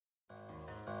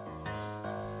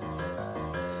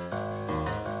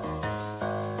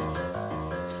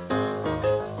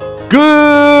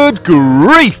Good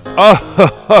grief!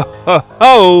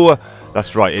 Oh,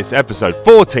 that's right, it's episode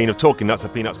 14 of Talking Nuts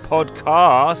and Peanuts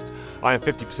podcast. I am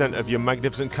 50% of your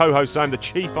magnificent co-host. I'm the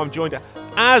Chief. I'm joined,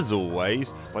 as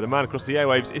always, by the man across the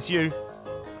airwaves. It's you.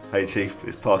 Hey Chief,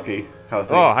 it's Parky. How are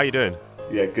things? Oh, how you doing?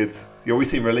 Yeah, good. You always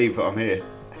seem relieved that I'm here.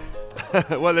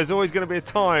 Well, there's always going to be a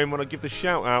time when I give the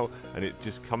shout out and it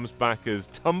just comes back as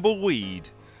tumbleweed.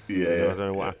 Yeah, I don't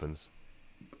know what happens.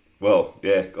 Well,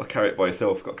 yeah, got to carry it by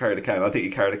yourself. Got to carry the can. I think you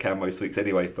carry the can most weeks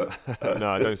anyway, but...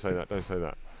 No, don't say that. Don't say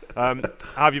that. How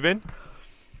have you been?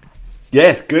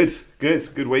 Yeah, good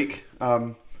week. Good week.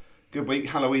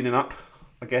 Halloweening up,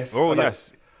 I guess. Oh,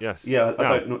 yes. Yeah,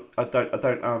 I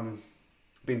don't.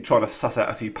 Been trying to suss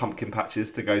out a few pumpkin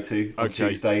patches to go to on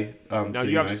Tuesday. Now,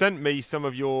 you have sent me some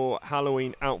of your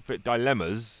Halloween outfit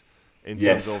dilemmas in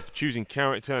terms of choosing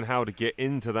character and how to get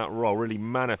into that role, really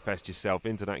manifest yourself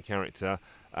into that character.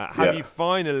 Have you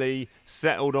finally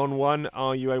settled on one?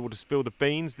 Are you able to spill the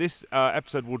beans? This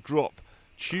episode will drop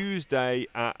Tuesday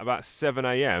at about 7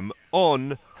 a.m.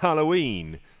 on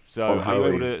Halloween. So are you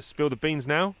able to spill the beans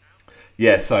now?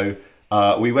 Yeah, so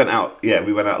we went out. Yeah,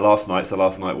 we went out last night. So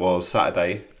last night was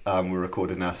Saturday. We're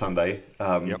recording now Sunday.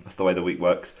 That's the way the week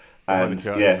works. And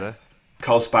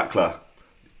Carl Spackler.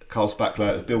 It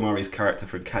was Bill Murray's character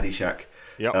from Caddyshack.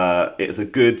 Yep. It's a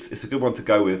good one to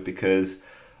go with because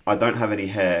I don't have any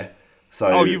hair.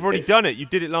 So you've already done it. You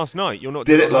did it last night. You're not.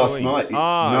 Did it last night?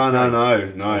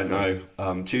 No.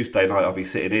 Tuesday night I'll be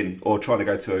sitting in or trying to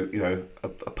go to a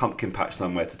pumpkin patch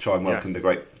somewhere to try and welcome the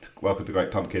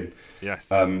great pumpkin. Yes.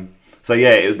 So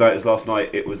yeah, it was last night.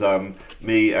 It was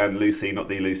me and Lucy, not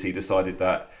the Lucy, decided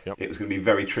that it was going to be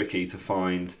very tricky to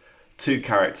find two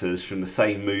characters from the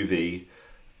same movie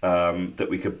that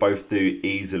we could both do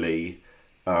easily.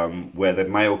 Where the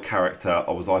male character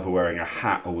was either wearing a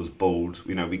hat or was bald.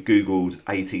 We Googled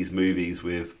 80s movies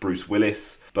with Bruce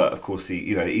Willis, but of course he,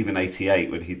 even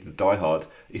 88 when he did Die Hard,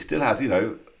 he still had, he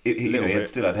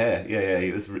still had hair. Yeah,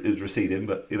 it was receding,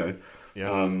 but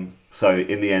Yes. So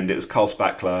in the end, it was Carl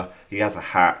Spackler. He has a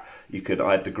hat.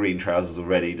 I had the green trousers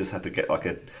already. Just had to get like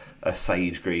a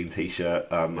sage green t-shirt.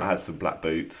 I had some black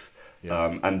boots.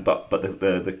 Yes. But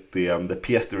the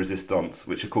pièce de résistance,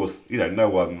 which of course no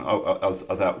one. I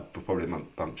was out with probably a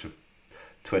bunch of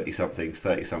 20-somethings,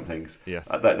 30-somethings. Yes.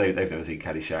 They've never seen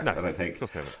Caddyshack. No, I don't think. Of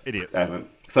course they haven't. Idiots.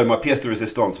 So my pièce de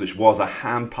résistance, which was a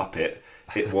hand puppet.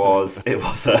 It was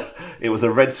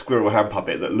a red squirrel hand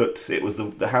puppet that looked. It was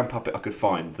the hand puppet I could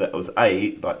find that was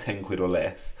A, like 10 quid or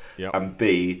less, and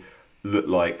B, looked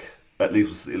like at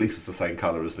least was the same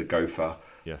colour as the gopher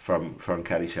from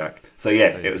Caddyshack. So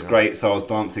it was great. So I was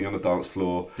dancing on the dance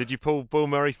floor. Did you pull Bill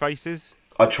Murray faces?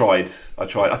 I tried. I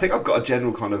think I've got a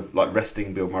general kind of like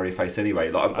resting Bill Murray face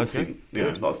anyway. Like I'm obviously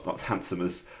not as handsome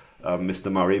as Mr.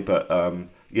 Murray, but I've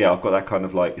got that kind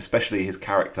of like, especially his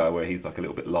character where he's like a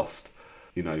little bit lost.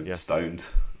 Stoned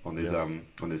on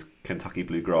his Kentucky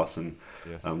bluegrass and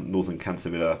Northern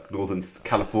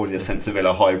California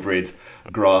Sensavilla hybrid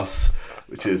grass,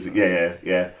 which is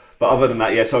But other than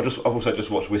that, so I've also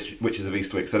just watched Witches of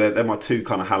Eastwick. So they're my two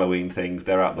kind of Halloween things.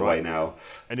 They're out the way now.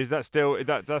 And is that still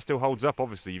that still holds up?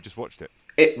 Obviously, you've just watched it.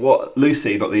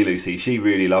 Lucy, not the Lucy, she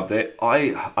really loved it.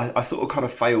 I sort of kind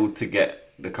of failed to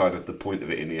get the point of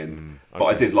it in the end, but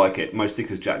I did like it mostly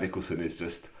because Jack Nicholson is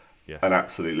just. Yes. An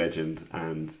absolute legend,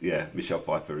 and Michelle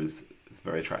Pfeiffer is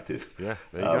very attractive. Yeah,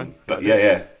 there you go. But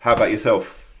how about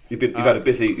yourself? You've had a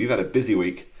busy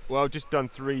week. Well, I've just done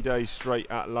 3 days straight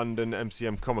at London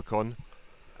MCM Comic Con,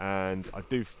 and I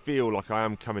do feel like I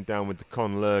am coming down with the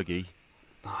con lurgy.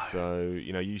 No. So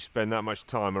you spend that much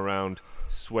time around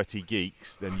sweaty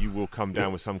geeks, then you will come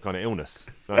down with some kind of illness.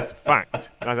 That's a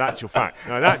fact. That's actual fact.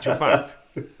 No, that's actual fact.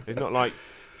 It's not like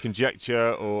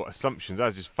conjecture or assumptions.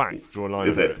 That's just fact. Draw a line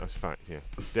under it. That's fact. Yeah.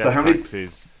 So how many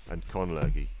taxes and con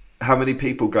lurgy? How many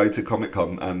people go to Comic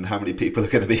Con, and how many people are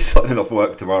going to be signing off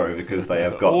work tomorrow because they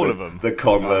have got all of them the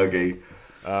con lurgy?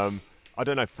 I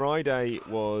don't know. Friday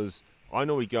was. I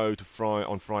normally go to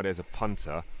on Friday as a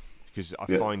punter because I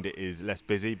find it is less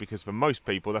busy. Because for most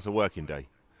people, that's a working day.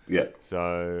 Yeah.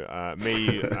 So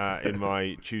me in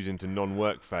my choosing to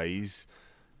non-work phase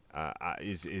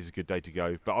is a good day to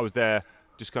go. But I was there.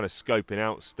 Just kind of scoping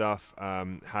out stuff,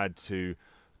 had to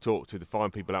talk to the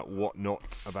fine people at Whatnot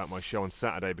about my show on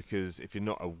Saturday because if you're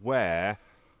not aware,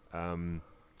 one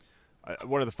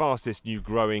of the fastest new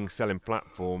growing selling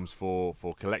platforms for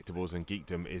collectibles and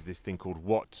geekdom is this thing called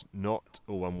Whatnot,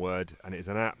 all one word, and it's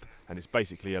an app and it's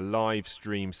basically a live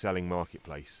stream selling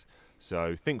marketplace.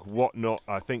 So think Whatnot,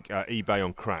 I think eBay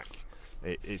on crack.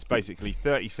 It's basically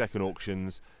 30-second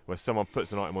auctions where someone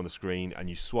puts an item on the screen and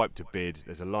you swipe to bid.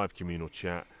 There's a live communal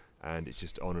chat and it's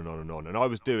just on and on and on. And I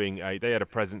was doing they had a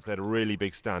presence, they had a really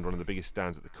big stand, one of the biggest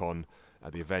stands at the con,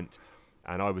 at the event,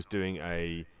 and I was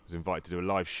invited to do a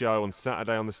live show on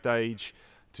Saturday on the stage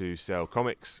to sell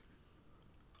comics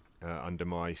under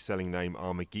my selling name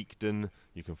Armageekdon.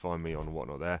 You can find me on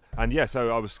Whatnot there. And yeah,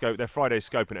 so I was there Friday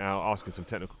scoping it out, asking some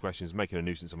technical questions, making a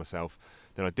nuisance of myself.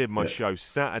 Then I did my show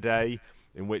Saturday,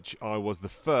 in which I was the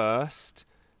first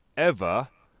ever.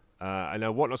 I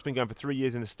know Whatnot's been going for 3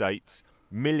 years in the States.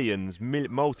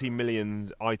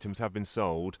 Multi-million items have been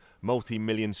sold,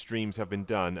 multi-million streams have been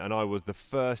done, and I was the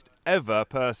first ever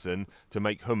person to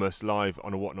make hummus live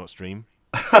on a Whatnot stream.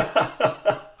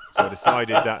 So I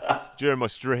decided that during my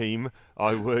stream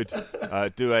I would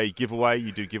do a giveaway.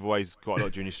 You do giveaways quite a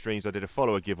lot during your streams. I did a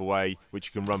follower giveaway, which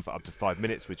you can run for up to 5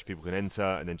 minutes, which people can enter,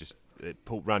 and then just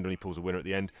randomly pulls a winner at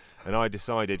the end. And I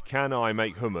decided, can I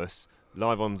make hummus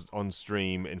live on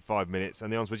stream in 5 minutes?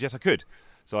 And the answer was yes, I could.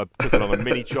 So I took along a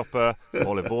mini chopper, some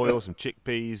olive oil, some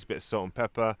chickpeas, a bit of salt and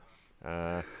pepper,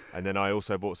 and then I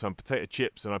also bought some potato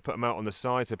chips, and I put them out on the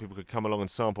side so people could come along and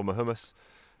sample my hummus.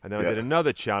 And then I did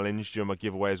another challenge during my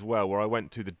giveaway as well, where I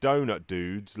went to the Donut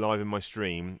Dudes live in my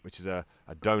stream, which is a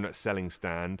donut selling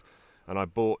stand, and I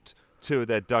bought 2 of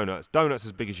their donuts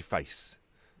as big as your face.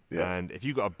 Yeah. And if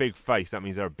you've got a big face, that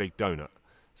means they're a big donut.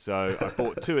 So I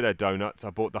bought 2 of their donuts. I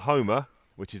bought the Homer,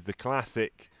 which is the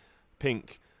classic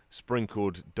pink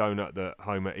sprinkled donut that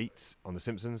Homer eats on The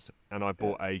Simpsons, and I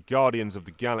bought a Guardians of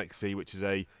the Galaxy, which is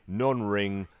a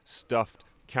non-ring stuffed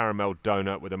caramel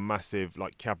donut with a massive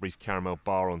like Cadbury's caramel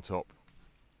bar on top.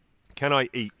 Can I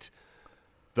eat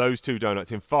those 2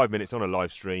 donuts in 5 minutes on a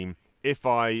live stream? If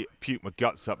I puke my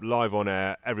guts up live on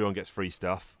air, everyone gets free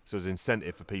stuff. So there's an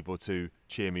incentive for people to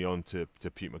cheer me on to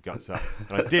puke my guts up.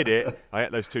 And I did it. I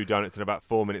ate those 2 donuts in about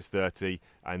 4 minutes 30.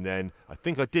 And then I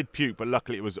think I did puke, but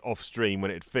luckily it was off stream when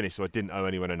it had finished, so I didn't owe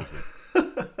anyone anything.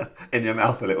 In your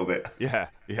mouth a little bit. Yeah.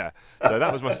 So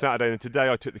that was my Saturday. And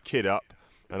today I took the kid up,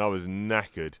 and I was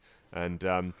knackered.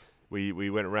 And we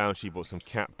went around. She bought some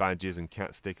cat badges and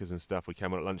cat stickers and stuff. We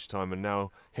came on at lunchtime, and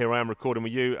now here I am recording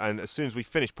with you. And as soon as we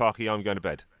finish, Parky, I'm going to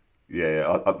bed.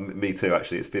 Yeah, me too.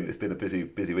 Actually, it's been a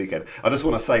busy weekend. I just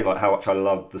want to say like how much I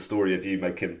love the story of you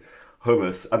making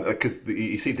hummus, because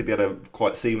you seem to be able to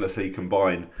quite seamlessly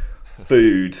combine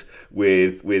food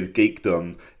with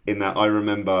geekdom. In that, I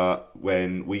remember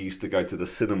when we used to go to the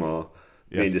cinema.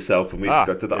 Yes. Me and yourself, and we used to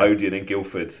go to the Odeon in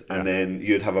Guildford, and then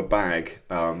you'd have a bag,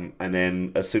 and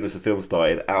then as soon as the film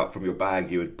started, out from your bag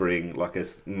you would bring like a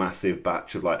massive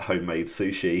batch of like homemade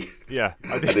sushi. Yeah,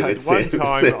 I did. One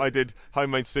time I did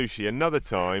homemade sushi. Another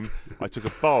time I took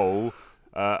a bowl,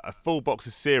 a full box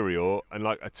of cereal, and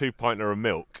like a 2-pinter of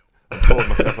milk, and poured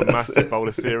myself a massive bowl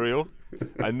of cereal.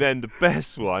 And then the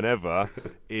best one ever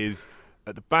is,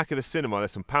 at the back of the cinema,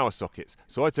 there's some power sockets.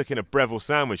 So I took in a Breville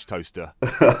sandwich toaster,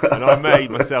 and I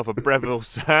made myself a Breville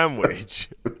sandwich,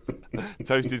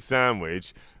 toasted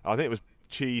sandwich. I think it was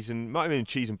might have been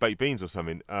cheese and baked beans or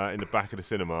something in the back of the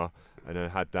cinema, and I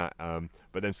had that.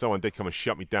 But then someone did come and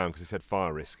shut me down because they said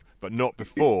fire risk, but not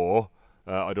before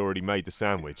I'd already made the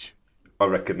sandwich. I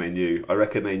reckon they knew. I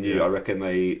reckon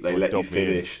they let you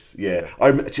finish. Yeah.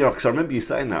 Because I remember you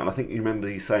saying that, and I think you remember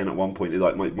you saying at one point,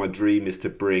 like, my dream is to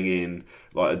bring in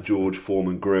like a George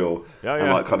Foreman grill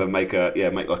and like kind of make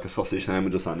like a sausage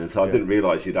sandwich or something. So I didn't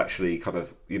realise you'd actually kind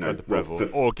of done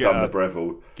the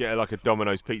Breville. Get like a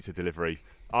Domino's pizza delivery.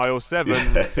 Aisle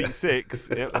 7, seat 6.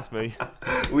 Yep, that's me.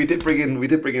 We did bring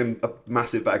in a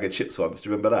massive bag of chips once. Do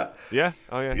you remember that? Yeah.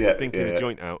 Oh yeah. Stinking the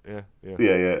joint out. Yeah.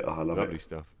 Oh, I love Lovely it.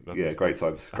 Stuff. Great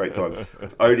times.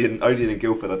 Odeon in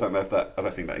Guildford. I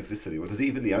don't think that exists anymore. Does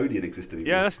even the Odeon exist anymore?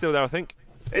 Yeah, that's still there, I think.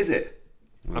 Is it?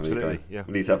 Well, absolutely. Yeah.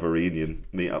 We need to have a reunion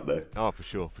meet up there. Oh, for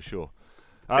sure.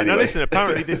 Anyway. Now listen,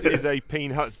 apparently this is a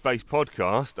Peanuts-based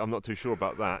podcast. I'm not too sure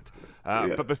about that.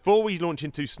 But before we launch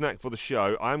into Snack for the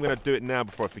Show, I'm going to do it now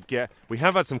before I forget. We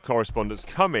have had some correspondence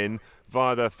come in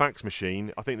via the fax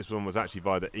machine. I think this one was actually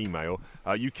via the email.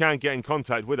 You can get in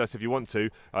contact with us if you want to.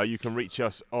 You can reach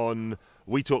us on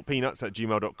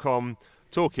wetalkpeanuts@gmail.com,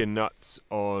 Talking Nuts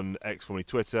on X, formerly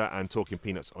Twitter, and Talking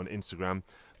Peanuts on Instagram.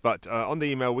 But on the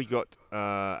email, we got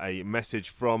a message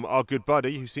from our good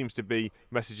buddy who seems to be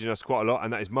messaging us quite a lot,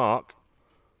 and that is Mark.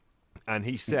 And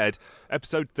he said,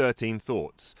 episode 13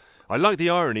 thoughts. I like the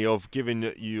irony of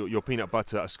giving your peanut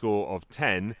butter a score of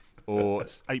 10 or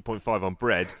 8.5 on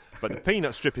bread, but the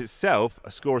peanut strip itself a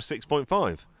score of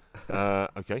 6.5.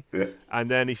 Okay. Yeah.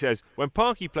 And then he says, when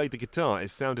Parky played the guitar, it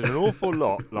sounded an awful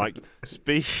lot like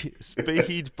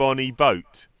Speed Bonnie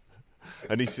Boat.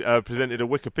 And he presented a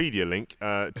Wikipedia link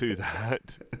to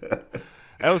that.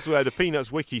 Elsewhere, the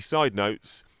Peanuts wiki side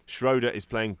notes, Schroeder is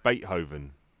playing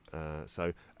Beethoven.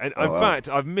 In fact,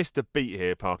 I've missed a beat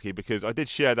here, Parky, because I did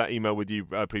share that email with you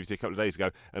previously a couple of days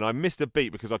ago, and I missed a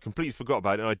beat because I completely forgot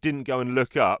about it, and I didn't go and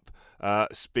look up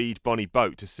Speed Bonnie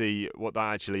Boat to see what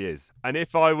that actually is. And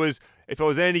if I was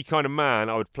any kind of man,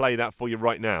 I would play that for you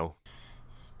right now.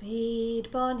 Speed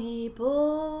Bonnie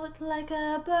Boat like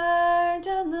a bird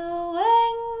on the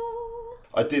wing.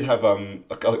 I did have I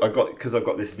got because I've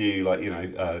got this new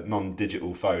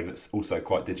non-digital phone that's also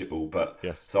quite digital, but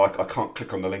yes. So I can't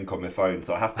click on the link on my phone,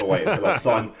 so I have to wait until I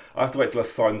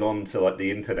signed on to like the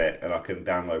internet and I can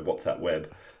download WhatsApp Web,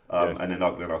 and then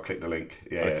I'll click the link.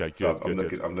 Yeah, okay, yeah. So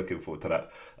good, I'm looking forward to that.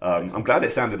 I'm glad it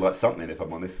sounded like something, if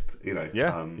I'm honest.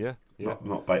 Yeah.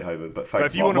 Not Beethoven, but thanks. But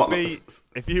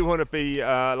if you want to be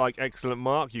like excellent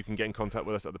Mark, you can get in contact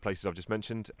with us at the places I've just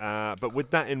mentioned. But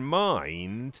with that in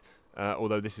mind.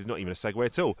 Although this is not even a segue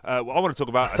at all. I want to talk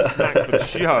about a snack for the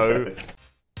show.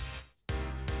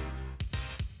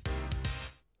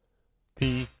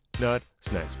 Peanut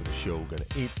snacks for the show. Gonna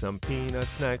eat some peanut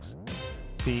snacks.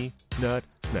 Peanut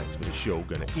snacks for the show.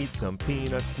 Gonna eat some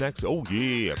peanut snacks. Oh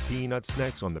yeah, peanut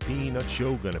snacks on the peanut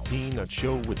show. Gonna peanut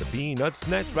show with the peanut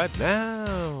snacks right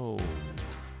now.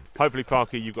 Hopefully,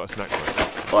 Parker, you've got a snack for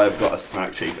us. I've got a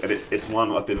snack, Chief, and it's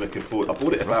one I've been looking forward. I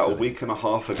bought it about a week and a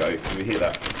half ago. Can you hear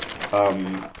that?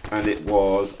 And it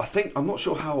was, I'm not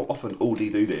sure how often Aldi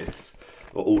do this,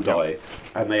 or Aldi,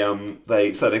 and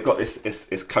they've got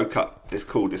this co-cut.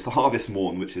 It's the Harvest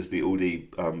Morn, which is the Aldi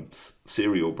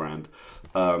cereal brand,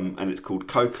 and it's called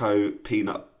Cocoa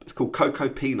Peanut. It's called Cocoa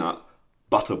Peanut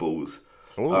Butterballs.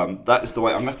 That is the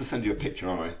way. I'm gonna have to send you a picture,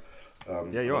 aren't I?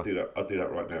 Yeah, you are. I'll do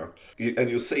that right now. And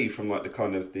you'll see from like the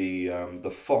kind of the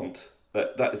font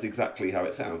that is exactly how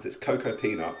it sounds. It's Cocoa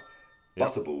Peanut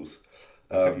Butterballs.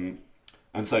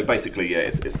 And so basically, yeah,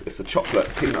 it's a chocolate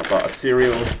peanut butter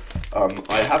cereal.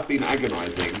 I have been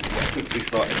agonising since we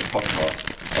started the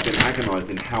podcast. I've been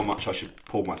agonising how much I should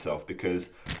pour myself,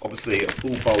 because obviously a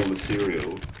full bowl of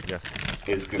cereal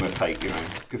is going to take a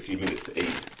good few minutes to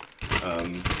eat.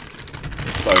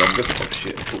 So I'm good. Oh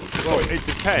shit! Well, it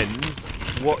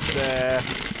depends what their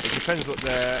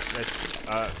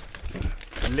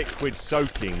liquid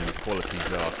soaking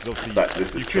qualities are. Because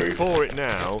obviously you could pour it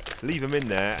now, leave them in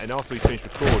there, and after we finish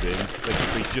recording, they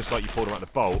could be just like you poured them out the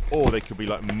bowl, or they could be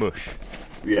like mush.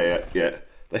 Yeah.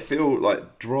 They feel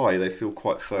like dry. They feel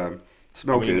quite firm.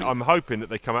 Smell good. I'm hoping that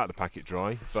they come out of the packet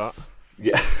dry, but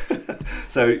yeah.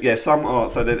 So yeah, some are.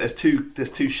 So there's two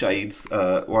shades.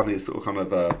 One is sort of kind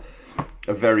of a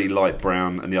very light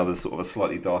brown, and the other sort of a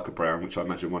slightly darker brown, which I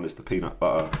imagine one is the peanut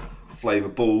butter flavour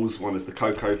balls, one is the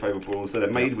cocoa flavour balls. So they're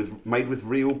made with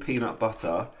real peanut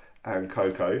butter and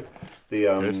cocoa. The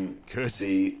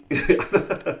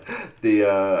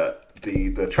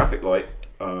the traffic light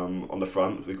on the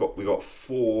front. We got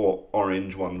 4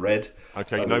 orange, 1 red.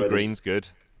 Okay, no greens, good.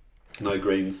 No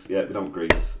greens. Yeah, we don't want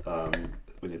greens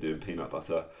when you're doing peanut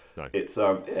butter. No. It's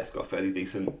it's got a fairly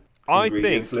decent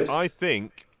ingredients list. I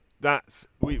think that's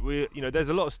we there's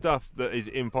a lot of stuff that is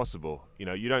impossible.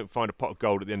 You don't find a pot of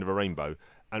gold at the end of a rainbow,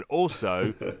 and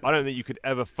also I don't think you could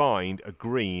ever find a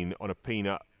green on a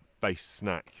peanut-based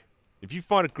snack. If you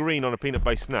find a green on a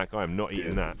peanut-based snack, I am not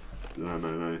eating that.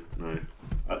 No.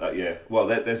 Yeah. Well,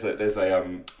 there's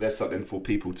something for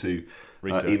people to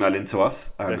email into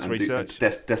us and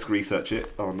desk research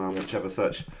it on whichever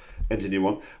search engine you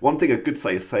want. One thing I could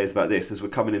say is about this is we're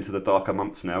coming into the darker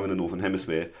months now in the Northern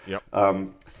Hemisphere. Yep.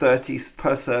 30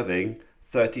 per serving,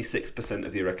 36%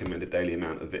 of your recommended daily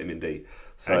amount of vitamin D.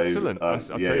 So, excellent. I'll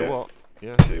tell you what.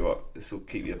 Yeah. Tell you what, this will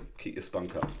keep your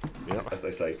spunk up, as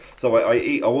they say. So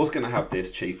I was going to have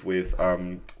this, Chief, with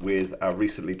our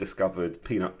recently discovered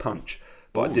peanut punch,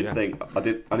 but I didn't think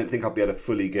I'd be able to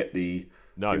fully get the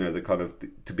the kind of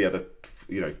to be able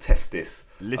to test this.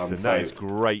 Listen, that is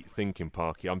great thinking,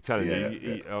 Parky. I'm telling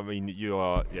you. I mean, you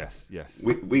are yes.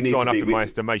 We need gone to up in my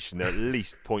estimation. They're at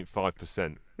least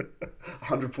 0.5%.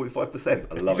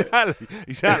 100.5%. I love it.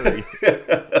 Exactly.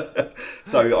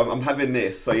 So I'm having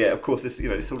this. So yeah, of course this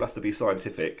all has to be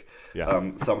scientific.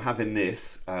 Yeah. So I'm having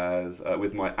this as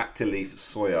with my Actileaf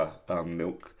soya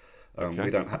milk. We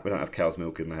don't have cow's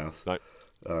milk in the house. No.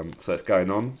 So it's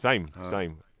going on. Same.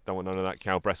 Don't want none of that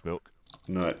cow breast milk.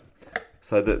 No.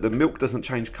 So the milk doesn't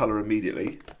change colour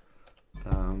immediately.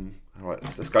 All right,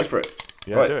 let's go for it.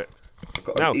 Yeah, right. Do it. I've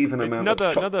got an even amount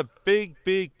of another big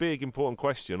important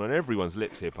question on everyone's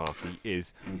lips here, Parky,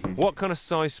 is what kind of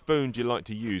size spoon do you like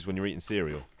to use when you're eating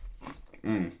cereal?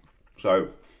 So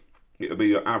it'll be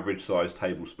your average size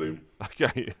tablespoon.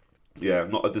 Okay. Yeah,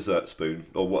 not a dessert spoon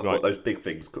or what those big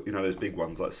things. Those big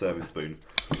ones like serving spoon.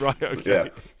 Right. Okay. Yeah.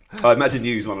 I imagine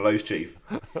you use one of those, Chief.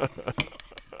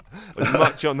 As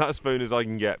much on that spoon as I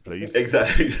can get, please.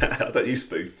 Exactly. I don't use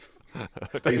spoons.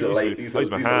 These are ladles. Use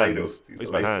my hands.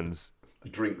 Use my hands.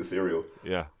 Drink the cereal.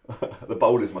 Yeah. The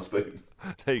bowl is my spoon.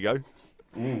 There you go.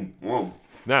 Wow.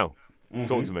 Now,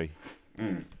 talk to me.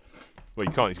 Well,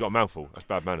 you can't. He's got a mouthful. That's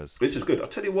bad manners. This is good. I'll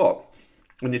tell you what.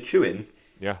 When you're chewing,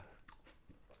 Yeah.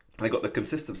 they got the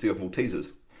consistency of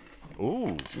Maltesers,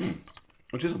 Ooh.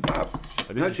 which isn't bad.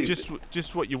 This is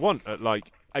just what you want at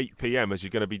like 8 p.m. as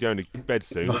you're going to be going to bed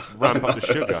soon. Let's ramp up the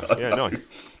sugar. Yeah,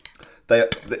 nice.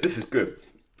 This is good.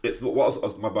 It's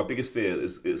my biggest fear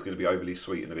is it's going to be overly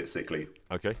sweet and a bit sickly.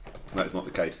 Okay. That is not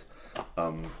the case.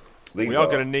 We are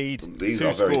going to need these two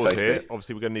are very scores tasty. here.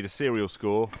 Obviously, we're going to need a cereal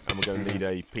score and we're going to need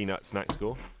a peanut snack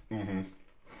score.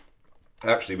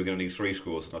 Actually, we're going to need 3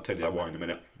 scores, and I'll tell you why in a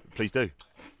minute. Please do.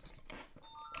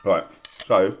 Right.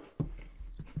 So,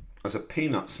 as a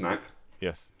peanut snack,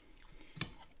 Yes.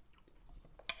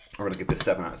 I'm going to give this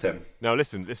 7 out of 10. Now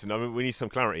listen. I mean, we need some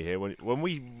clarity here. When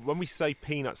we say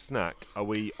peanut snack, are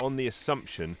we on the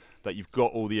assumption that you've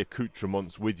got all the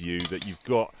accoutrements with you, that you've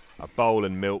got a bowl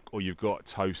and milk, or you've got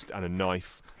toast and a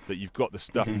knife, that you've got the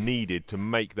stuff needed to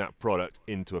make that product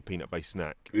into a peanut-based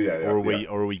snack? Or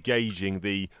are we gauging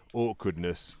the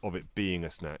awkwardness of it being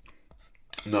a snack?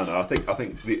 No. I think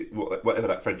whatever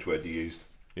that French word you used.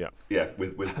 Yeah. Yeah.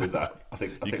 With that, I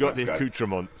think You've think got that's the great.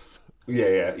 accoutrements.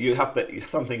 Yeah. You have to.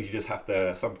 Some things you just have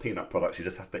to. Some peanut products you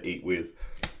just have to eat with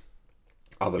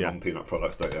other non-peanut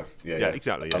products, don't you? Yeah,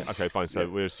 exactly. Yeah. Okay, fine. So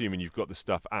we're assuming you've got the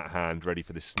stuff at hand, ready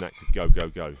for this snack to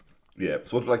go. Yeah.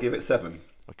 So what did I give it? 7.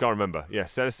 I can't remember. Yeah,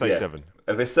 let's say 7.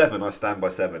 If it's 7, I stand by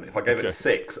 7. If I gave it a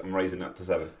 6, I'm raising that to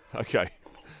 7. Okay.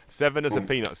 7 as a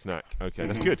peanut snack. Okay,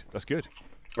 that's good. That's good.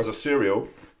 As a cereal,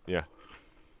 Yeah.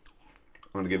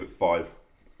 I'm going to give it 5.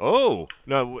 Oh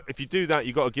no! If you do that,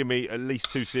 you've got to give me at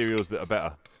least 2 cereals that are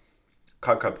better.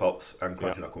 Cocoa Pops and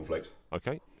Crunchy Nut Corn Flakes.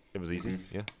 Okay, it was easy.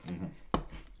 Yeah.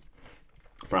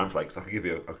 Brown Flakes, I could give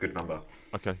you a good number.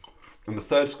 Okay. And the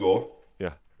third score,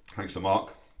 Yeah. thanks to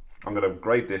Mark, I'm going to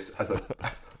grade this as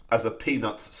a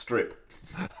peanuts strip.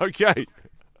 Okay.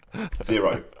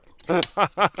 0.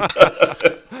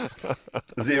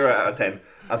 0 out of 10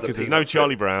 as a Because there's peanut no strip.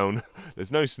 Charlie Brown,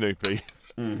 there's no Snoopy,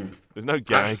 there's no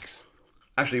gags.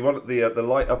 Actually, one of the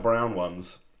lighter brown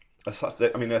ones are such.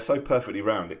 I mean, they're so perfectly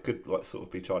round. It could like sort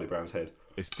of be Charlie Brown's head.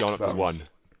 It's gone up to 1.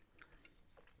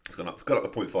 It's gone up to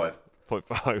 0.5.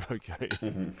 0.5.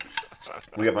 Okay.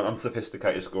 We have an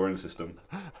unsophisticated scoring system,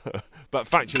 But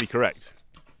factually correct.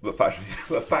 but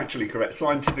factually correct,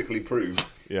 scientifically proved.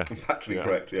 Yeah. Factually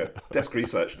correct. Yeah, desk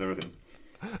research and everything.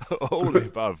 All of the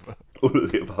above. All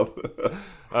of the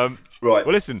above. Right.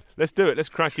 Well, listen. Let's do it. Let's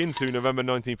crack into November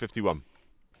 1951.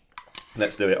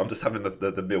 Let's do it. I'm just having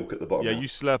the milk at the bottom. Yeah, now. you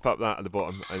slurp up that at the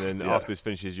bottom, and then Yeah. after this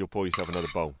finishes, you'll pour yourself another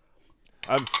bowl.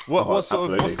 What's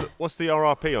absolutely. what's the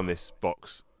RRP on this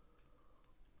box?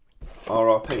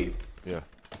 RRP. Yeah.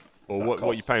 What's Or that what are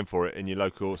you cost? paying for it in your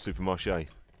local supermarché?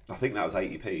 I think that was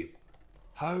 80p.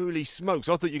 Holy smokes!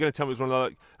 I thought you were going to tell me it was one of the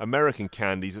like, American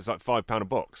candies. It's like £5 a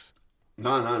box.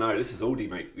 No. This is Aldi,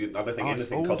 mate. I don't think Oh, it's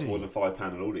anything costs Aldi. more than £5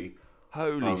 at Aldi.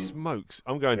 Holy smokes!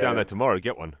 I'm going down yeah. there tomorrow to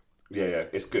get one. Yeah,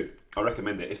 it's good. I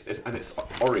recommend it. It's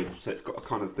orange, so it's got a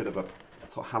kind of bit of a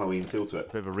sort of Halloween feel to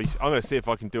it. Bit of a I'm going to see if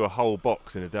I can do a whole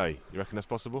box in a day. You reckon that's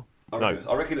possible? I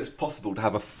reckon it's possible to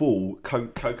have a full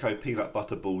cocoa peanut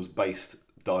butter balls based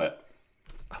diet.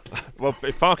 Well,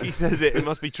 if Parky says it, it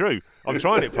must be true. I'm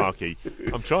trying it, Parky.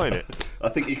 I'm trying it. I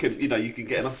think you can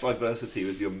get enough diversity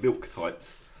with your milk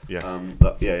types. Yes.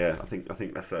 I think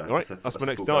that's a All right, that's that's a my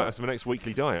next full diet. That's my next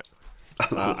weekly diet.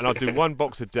 And I'll do 1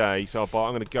 box a day. So I'm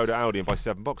going to go to Aldi and buy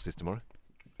 7 boxes tomorrow.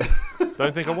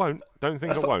 Don't think I won't. Don't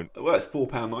think I won't. Well, it's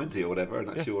 £4.90 or whatever, and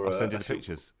that's your. I'll send you the that's your-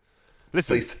 pictures.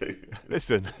 Listen, Please do.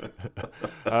 listen.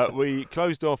 We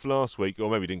closed off last week, or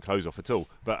maybe didn't close off at all.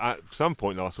 But at some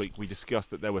point last week, we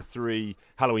discussed that there were 3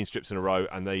 Halloween strips in a row,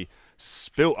 and they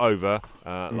spilt over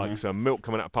like some milk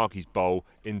coming out of Parky's bowl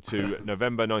into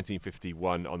November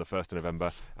 1951 on the 1st of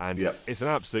November, and Yep. it's an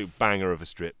absolute banger of a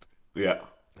strip. Yeah.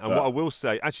 And what I will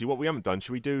say, actually, what we haven't done,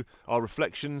 should we do our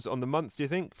reflections on the month? Do you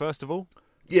think? First of all.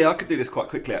 Yeah, I could do this quite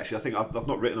quickly. Actually, I think I've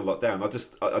not written a lot down. I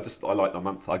like the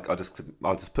month. I'll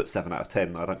just put 7 out of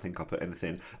 10. I don't think I put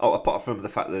anything. Oh, apart from the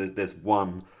fact that there's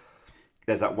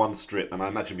that one strip, and I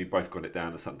imagine we both got it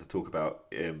down as something to talk about.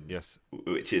 Yes.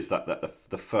 Which is that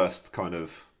the first kind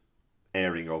of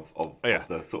airing of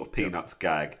the sort of peanuts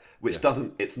gag, which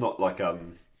doesn't. It's not like I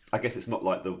guess it's not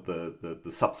like the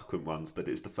subsequent ones, but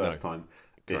it's the first time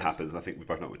it happens. I think we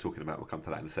both know what we're talking about. We'll come to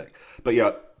that in a sec. But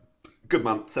yeah. Good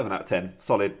month, 7 out of 10.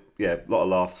 Solid, yeah, a lot of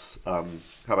laughs. How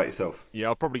about yourself? Yeah,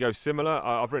 I'll probably go similar.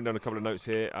 I've written down a couple of notes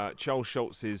here. Charles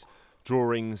Schultz's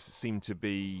Drawings seem to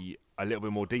be a little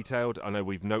bit more detailed. I know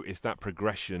we've noticed that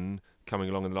progression coming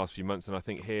along in the last few months, and I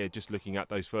think here, just looking at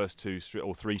those first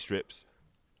or three strips,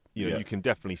 you can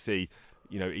definitely see,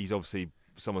 he's obviously,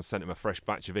 someone sent him a fresh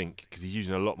batch of ink because he's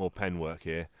using a lot more pen work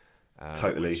here.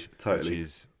 Totally.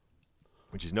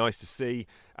 Which is nice to see.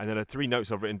 And then 3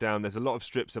 notes I've written down. There's a lot of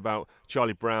strips about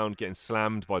Charlie Brown getting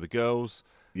slammed by the girls.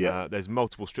 Yeah. There's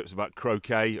multiple strips about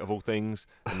croquet, of all things,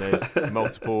 and there's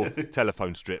multiple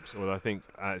telephone strips. Although I think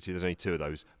actually there's only 2 of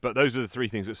those. But those are the 3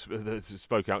 things that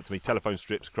spoke out to me: telephone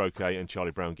strips, croquet, and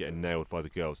Charlie Brown getting nailed by the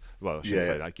girls. Well, I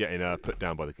shouldn't say that. Getting put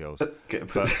down by the girls.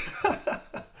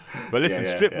 But listen,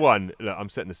 strip 1. Look, I'm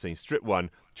setting the scene. Strip 1.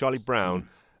 Charlie Brown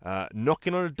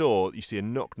knocking on a door. You see a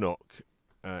knock knock.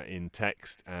 In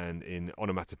text and in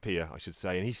onomatopoeia, I should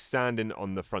say, and he's standing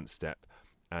on the front step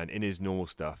and in his normal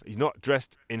stuff. He's not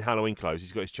dressed in Halloween clothes.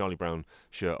 He's got his Charlie Brown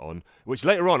shirt on, which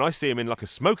later on I see him in like a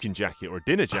smoking jacket or a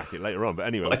dinner jacket later on. But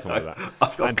anyway, we'll come to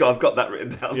that. I've got that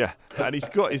written down. Yeah, and he's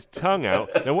got his tongue out.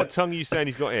 Now, what tongue are you saying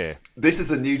he's got here? This is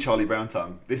a new Charlie Brown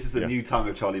tongue. This is a new tongue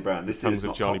of Charlie Brown. This is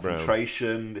not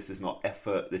concentration. Brown. This is not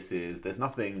effort. There's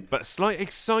nothing. But slight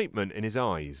excitement in his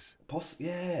eyes.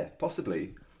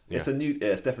 Possibly. Yeah.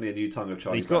 It's definitely a new tongue of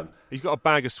Charlie Brown. He's got a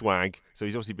bag of swag, so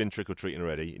he's obviously been trick-or-treating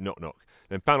already. Knock, knock.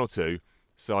 Then panel 2,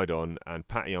 side on, and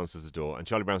Patty answers the door, and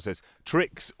Charlie Brown says,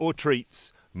 "Tricks or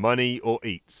treats, money or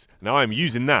eats." Now, I'm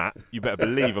using that. You better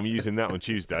believe I'm using that on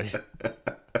Tuesday.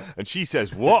 And she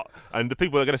says, "What?" And the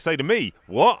people are going to say to me,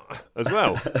 "What?" as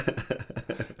well.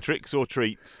 Tricks or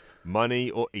treats, money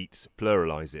or eats.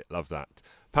 Pluralise it. Love that.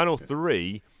 Panel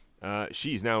 3...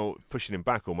 she's now pushing him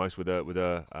back almost with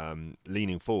her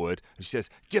leaning forward, and she says,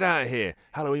 "Get out of here!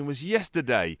 Halloween was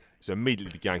yesterday." So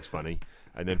immediately the gag's funny,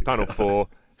 and then panel 4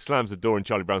 slams the door in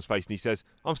Charlie Brown's face, and he says,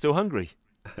 "I'm still hungry."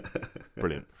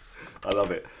 Brilliant. I love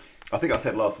it. I think I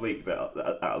said last week that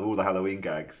out of all the Halloween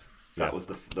gags, that was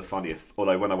the funniest.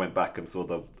 Although when I went back and saw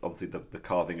the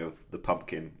carving of the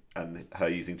pumpkin and her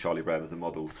using Charlie Brown as a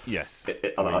model, yes,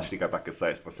 I'll actually go back and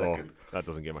say it for a second. That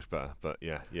doesn't get much better, but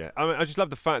yeah. I mean, I just love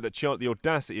the fact that the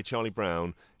audacity of Charlie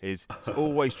Brown is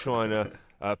always trying to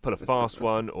pull a fast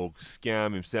one or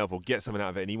scam himself or get something out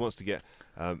of it, and he wants to get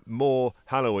more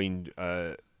Halloween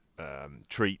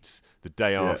treats the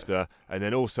day after, and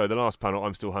then also the last panel,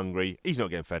 "I'm still hungry." He's not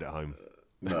getting fed at home.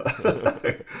 No,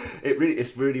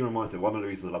 it really reminds me. One of the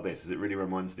reasons I love this is it really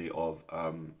reminds me of.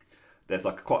 There's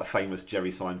like quite a famous Jerry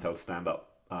Seinfeld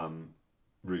stand-up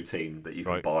routine that you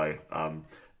can buy,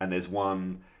 and there's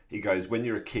one. He goes, "When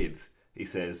you're a kid," he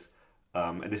says,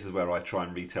 and this is where I try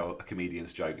and retell a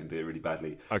comedian's joke and do it really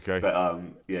badly. Okay, but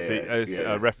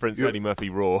a reference Eddie Murphy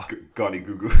Raw. Gunny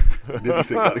Google. Did he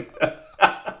say Gunny?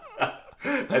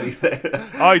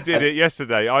 I did it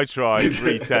yesterday. I tried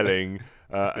retelling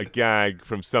a gag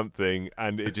from something,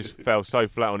 and it just fell so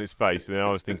flat on its face. And then I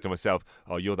was thinking to myself,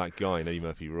 "Oh, you're that guy in Eddie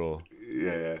Murphy Raw."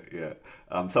 Yeah.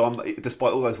 So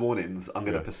despite all those warnings, I'm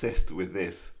going to persist with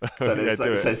this. So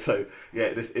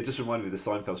it just reminded me of the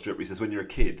Seinfeld strip where he says, "When you're a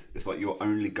kid, it's like your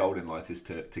only goal in life is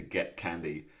to get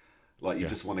candy. Like you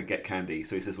just want to get candy."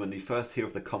 So he says, when you first hear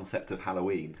of the concept of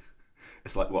Halloween,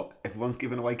 it's like, what? Everyone's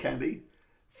giving away candy?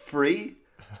 Free?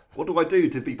 What do I do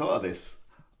to be part of this?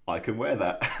 I can wear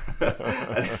that.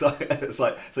 And it's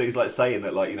like so he's like saying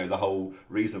that, like, the whole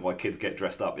reason why kids get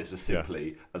dressed up is just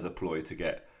simply as a ploy to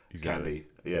get candy.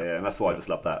 Yeah, and that's why I just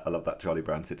love that. I love that Charlie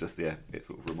Brown. It just it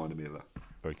sort of reminded me of that.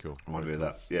 Very cool. Reminded me of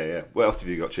that. Yeah. What else have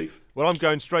you got, Chief? Well, I'm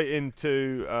going straight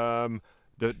into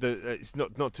it's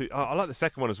not too. I like the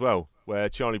second one as well, where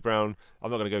Charlie Brown.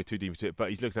 I'm not going to go too deep into it, but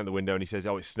he's looking out the window and he says,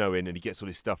 "Oh, it's snowing," and he gets all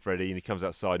his stuff ready and he comes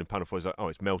outside and panel 4 is like, "Oh,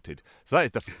 it's melted." So that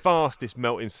is the fastest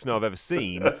melting snow I've ever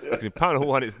seen. Because in panel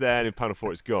 1 it's there and in panel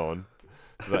 4 it's gone.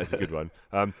 So that is a good one.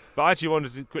 But I actually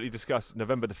wanted to quickly discuss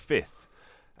November the 5th,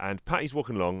 and Patty's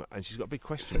walking along and she's got a big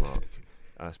question mark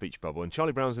speech bubble, and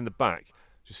Charlie Brown's in the back,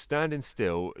 just standing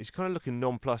still. He's kind of looking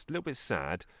nonplussed, a little bit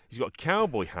sad. He's got a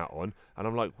cowboy hat on, and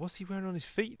I'm like, what's he wearing on his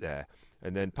feet there?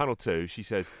 And then panel 2, she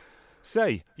says,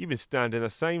 "Say, you've been standing in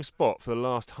the same spot for the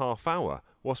last half hour.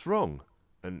 What's wrong?"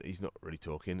 And he's not really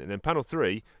talking. And then panel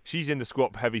 3, she's in the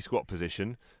heavy squat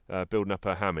position, building up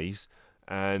her hammies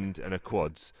and her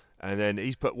quads. And then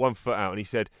he's put one foot out and he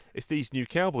said, "It's these new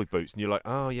cowboy boots." And you're like,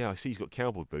 "Oh yeah, I see he's got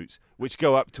cowboy boots," which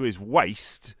go up to his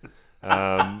waist.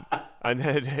 And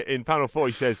then in panel 4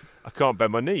 he says, "I can't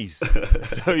bend my knees."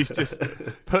 So he's just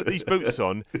put these boots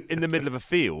on in the middle of a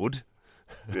field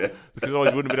Yeah. Because otherwise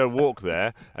he wouldn't have been able to walk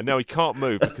there. And now he can't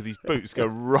move because his boots go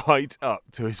right up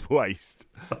to his waist.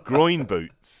 Groin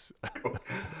boots.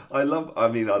 I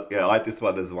had this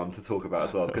one as one to talk about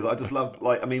as well, because I just love,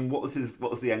 like, I mean, what was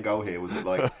the end goal here? Was it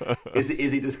like, is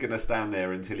he just going to stand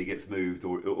there until he gets moved,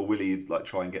 or will he like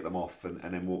try and get them off and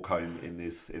then walk home in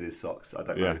his socks? I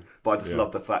don't know, but I just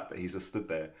love the fact that he's just stood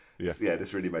there.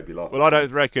 This really made me laugh. Well, I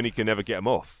don't reckon he can ever get them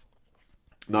off.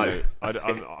 No,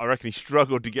 I reckon he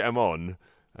struggled to get them on,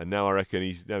 and now I reckon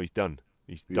he's done.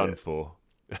 He's done for.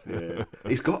 Yeah,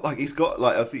 he's got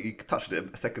like I think you touched it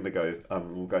a second ago.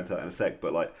 We'll go into that in a sec,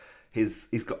 but like he's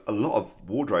got a lot of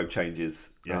wardrobe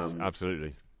changes. Yes,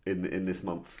 absolutely. In this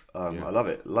month, I love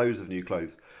it. Loads of new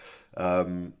clothes. Go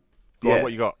on,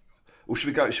 what you got? Well, should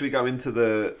we go into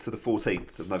the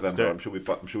 14th of November? I'm sure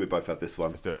we both have this one.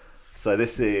 Let's do it. So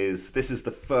this is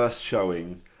the first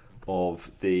showing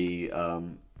of the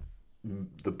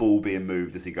ball being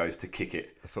moved as he goes to kick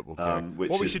it. A football gag.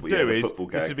 What we should do is,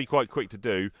 this would be quite quick to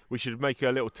do, we should make a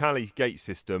little tally gate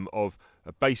system of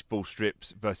baseball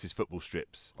strips versus football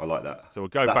strips. I like that. So we'll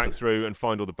go back through and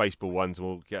find all the baseball ones, and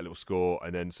we'll get a little score,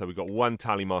 and then so we've got one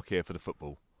tally mark here for the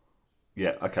football.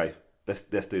 Yeah, okay. Let's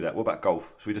do that. What about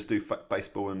golf? Should we just do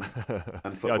baseball and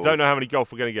football? Yeah, I don't know how many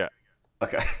golf we're going to get.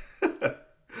 Okay.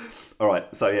 All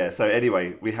right. So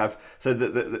anyway, we have. So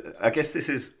I guess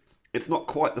it's not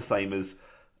quite the same as.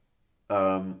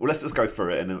 Well, let's just go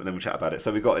through it and then we'll chat about it.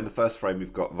 So we've got in the first frame,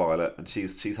 we've got Violet, and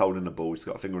she's holding the ball. She's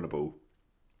got a finger on the ball.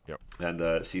 Yep.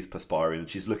 And she's perspiring, and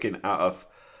she's looking out of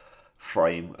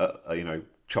frame at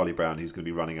Charlie Brown, who's going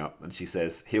to be running up, and she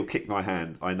says, "He'll kick my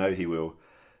hand. I know he will."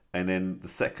 And then the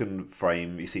second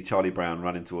frame, you see Charlie Brown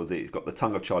running towards it. He's got the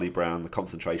tongue of Charlie Brown, the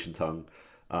concentration tongue.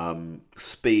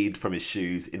 Speed from his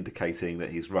shoes indicating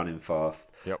that he's running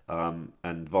fast. Yep.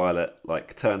 And Violet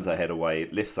turns her head away,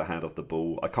 lifts her hand off the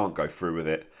ball. I can't go through with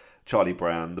it. Charlie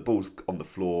Brown, the ball's on the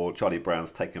floor. Charlie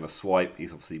Brown's taken a swipe.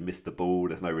 He's obviously missed the ball.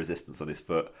 There's no resistance on his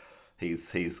foot.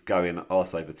 He's going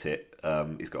arse over tit.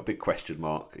 He's got a big question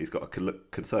mark. He's got a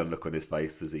concerned look on his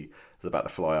face as he's about to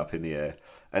fly up in the air.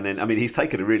 And then, he's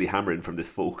taken a really hammering from this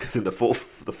fall, because in the fourth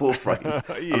frame,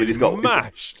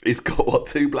 he's got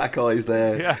 2 black eyes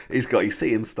there. Yeah. He's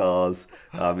seeing stars.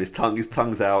 His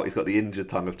tongue's out. He's got the injured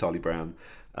tongue of Charlie Brown,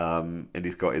 and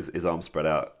he's got his arms spread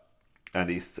out. And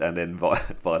then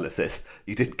Violet says,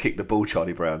 "You didn't kick the ball,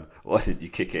 Charlie Brown. Why didn't you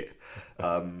kick it?"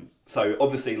 So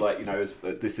obviously,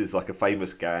 this is like a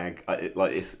famous gag.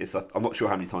 I'm not sure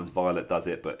how many times Violet does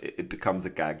it, but it becomes a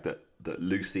gag that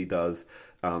Lucy does.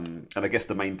 And I guess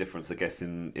the main difference,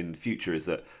 in future is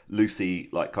that Lucy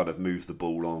kind of moves the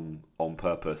ball on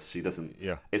purpose. She doesn't.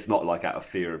 Yeah. It's not out of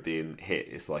fear of being hit.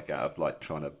 It's out of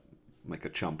trying to make a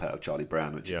chump out of Charlie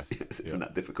Brown, which isn't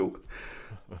that difficult.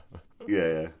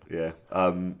 Yeah.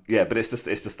 But it's just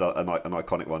an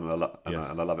iconic one, and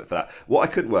I love it for that. What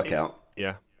I couldn't work out,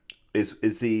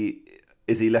 is he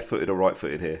left-footed or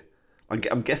right-footed here?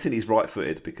 I'm guessing he's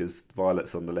right-footed because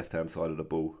Violet's on the left-hand side of the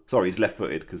ball. Sorry, he's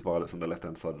left-footed because Violet's on the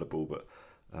left-hand side of the ball. But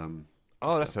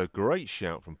that's a great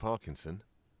shout from Parkinson.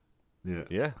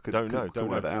 Yeah. Don't know.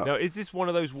 Now, is this one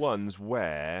of those ones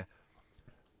where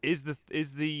is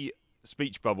the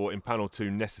speech bubble in panel 2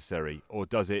 necessary, or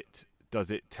does it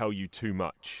tell you too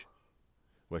much?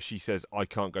 Where she says, "I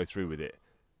can't go through with it."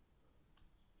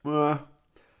 I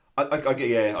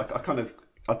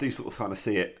do sort of kind of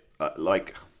see it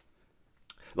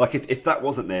if that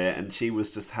wasn't there and she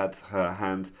was just had her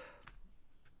hand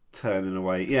turning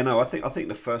away. Yeah, no, I think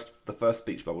the first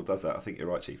speech bubble does that. I think you're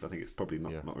right, Chief. I think it's probably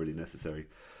not really necessary.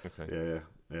 Okay.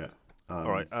 Yeah. All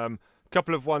right.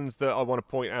 Couple of ones that I want to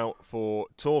point out for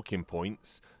talking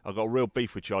points. I've got a real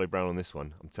beef with Charlie Brown on this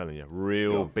one. I'm telling you,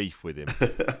 beef with him.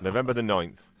 November the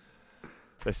 9th.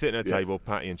 They're sitting at a table,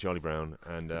 Patty and Charlie Brown,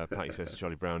 and Patty says to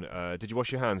Charlie Brown, "Did you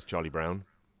wash your hands, Charlie Brown?"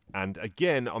 And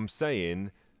again, I'm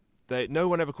saying that no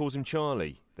one ever calls him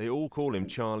Charlie. They all call him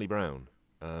Charlie Brown.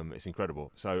 It's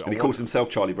incredible. And he calls himself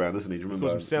Charlie Brown, doesn't he? Do you remember?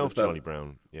 He calls himself Charlie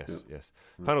Brown. Yes.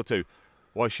 Panel 2.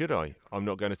 Why should I? I'm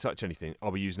not going to touch anything.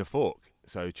 I'll be using a fork.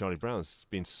 So Charlie Brown's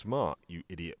being smart, you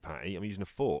idiot, Patty. I'm using a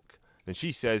fork. Then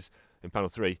she says in panel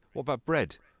 3, "What about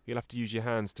bread? You'll have to use your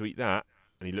hands to eat that."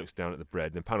 And he looks down at the bread.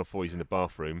 And then panel 4, he's in the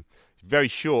bathroom. Very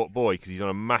short boy because he's on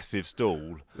a massive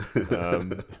stool.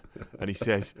 And he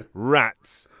says,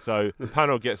 "Rats." So the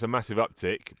panel gets a massive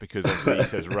uptick because obviously he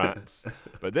says rats.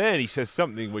 But then he says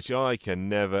something which I can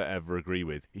never, ever agree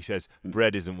with. He says,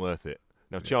 "Bread isn't worth it."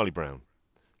 Now, Charlie Brown,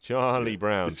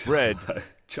 bread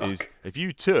is, if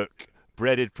you took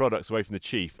breaded products away from the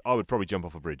chief, I would probably jump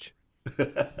off a bridge.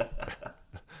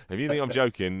 If you think I'm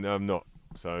joking, I'm not.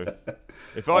 So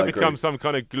if I agree. become some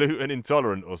kind of gluten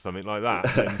intolerant or something like that,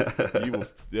 then you will.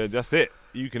 Yeah, that's it.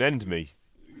 You can end me.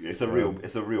 It's a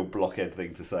real blockhead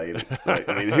thing to say. Like,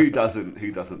 I mean, who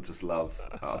doesn't just love?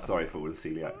 Sorry for all the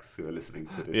celiacs who are listening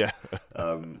to this. Yeah.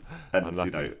 And Unlucky.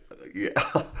 you know, yeah.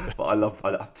 But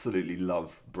I absolutely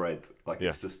love bread. Like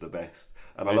it's just the best.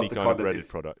 And I Any love the kind of breaded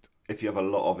product. If you have a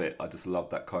lot of it, I just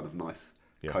love that kind of nice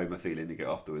coma feeling you get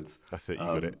afterwards. That's it. You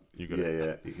got it. You got it.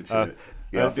 Yeah. You can share it.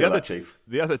 Yeah, I feel that, Chief.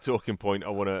 The other talking point I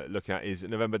want to look at is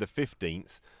November the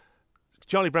 15th.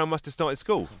 Charlie Brown must have started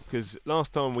school because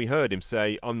last time we heard him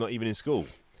say, "I'm not even in school."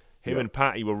 Him and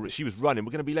Patty she was running.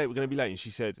 We're going to be late. And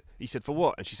he said, "For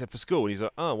what?" And she said, "For school." And he's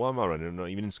like, "Oh, why am I running? I'm not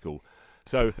even in school."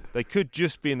 So they could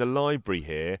just be in the library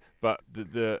here, but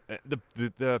the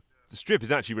strip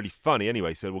is actually really funny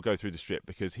anyway. So we'll go through the strip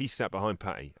because he sat behind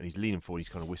Patty and he's leaning forward. He's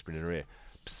kind of whispering in her ear,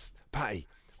 "Psst, Patty,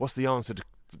 what's the answer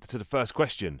to the first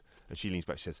question?" And she leans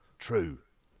back. She says, "True."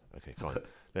 Okay, fine.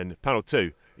 Then panel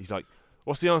 2, he's like,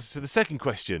 "What's the answer to the second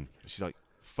question?" And she's like,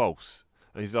 "False."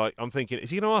 And he's like, I'm thinking, is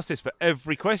he going to ask this for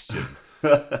every question?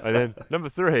 And then number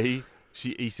 3,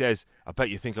 he says, "I bet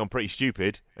you think I'm pretty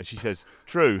stupid." And she says,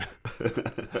 "True."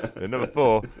 And number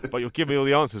 4, "But you'll give me all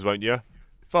the answers, won't you?"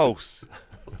 False.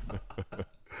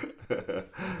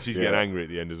 She's getting angry at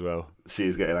the end as well. She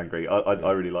is getting angry.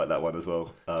 I really like that one as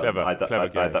well. Clever. I had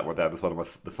that one down as one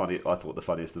of the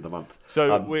funniest of the month.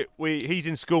 So he's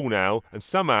in school now, and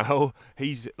somehow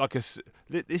he's like this.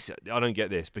 I don't get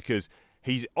this because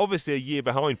he's obviously a year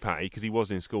behind Patty because he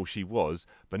wasn't in school. She was,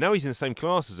 but now he's in the same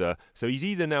class as her. So he's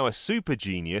either now a super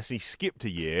genius and he skipped a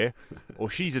year, or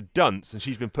she's a dunce and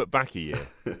she's been put back a year.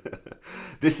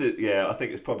 I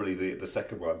think it's probably the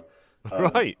second one.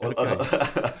 Right.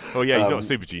 Okay. Oh yeah, he's not a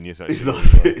super genius. Actually.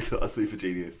 He's not a super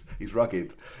genius. He's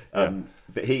rugged. But I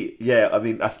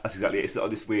mean, that's exactly it. It's sort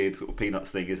of this weird sort of Peanuts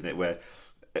thing, isn't it? Where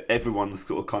everyone's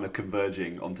sort of kind of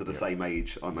converging onto the same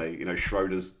age, aren't they? You know,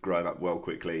 Schroeder's grown up well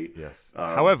quickly. Yes.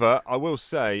 However, I will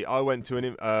say I went to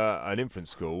an infant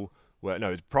school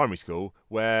primary school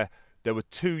where there were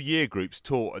 2 year groups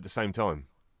taught at the same time.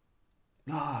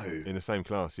 No. In the same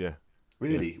class, yeah.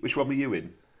 Really? Yeah. Which one were you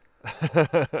in?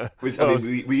 I was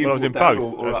in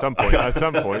both. At some point,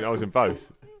 I was in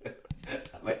both.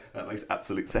 That makes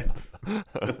absolute sense.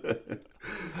 But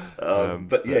I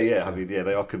mean,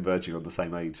 they are converging on the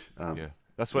same age.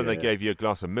 That's when they gave you a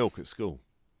glass of milk at school.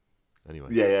 Anyway.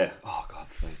 Yeah. Oh God,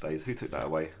 those days. Who took that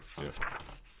away?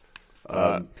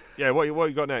 What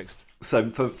you got next? So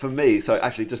for me,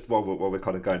 actually, just while we're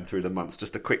kind of going through the months,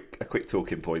 just a quick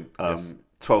talking point.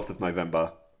 12th of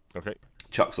November. Okay.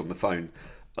 Chuck's on the phone.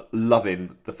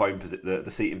 Loving the phone the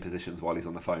seating positions while he's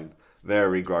on the phone.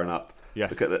 Very grown up.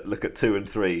 Yes. Look at 2 and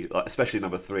 3, like especially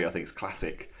number 3. I think it's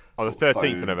classic. Oh, the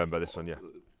 13th of November. This one, yeah.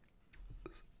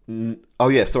 Oh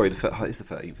yeah, sorry. It's the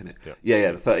 13th, isn't it?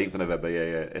 Yeah. The 13th of November.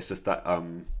 Yeah. It's just that.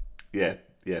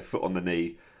 Foot on the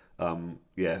knee.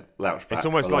 Louch back. It's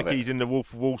almost like he's in the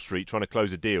Wolf of Wall Street trying to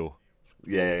close a deal.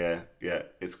 Yeah.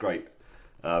 It's great.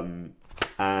 So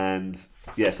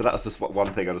that's just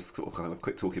one thing. I just sort of kind of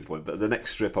quick talking point. But the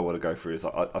next strip I want to go through is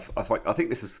I think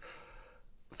this is,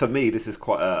 for me, this is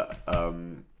quite a I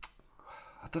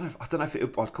don't know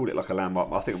if I'd call it like a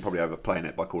landmark. I think I'm probably overplaying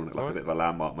it by calling it like a bit of a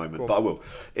landmark moment, but I will.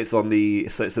 It's the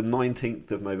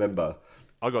 19th of November.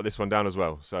 I got this one down as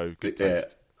well. So good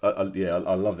taste.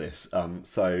 I love this.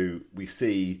 So we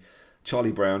see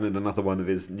Charlie Brown in another one of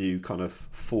his new kind of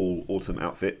fall autumn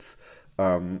outfits,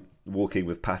 walking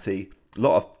with Patty. A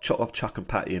lot of Chuck and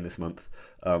Patty in this month,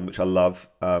 which I love.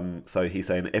 So he's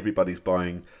saying everybody's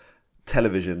buying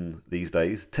television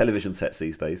sets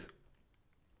these days.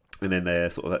 And then they're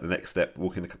sort of at the next step,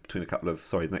 walking between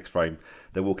the next frame,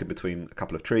 they're walking between a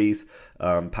couple of trees.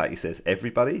 Patty says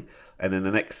everybody, and then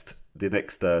the next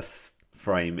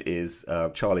frame is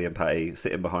Charlie and Patty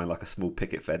sitting behind like a small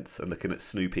picket fence and looking at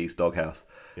Snoopy's doghouse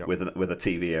with a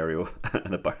TV aerial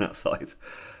and a bone outside.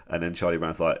 And then Charlie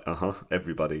Brown's like,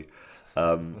 everybody.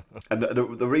 And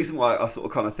the reason why I sort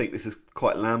of kind of think this is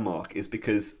quite landmark is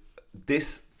because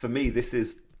this, for me, this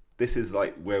is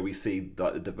like where we see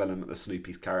like the development of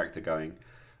Snoopy's character going.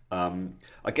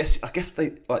 I guess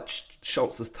they like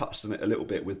Schultz has touched on it a little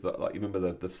bit with you remember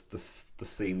the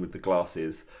scene with the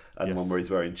glasses and the one where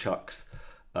he's wearing Chuck's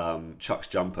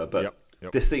jumper, but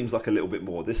this seems like a little bit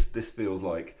more. This feels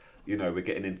like, you know, we're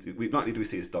getting into. Not only do we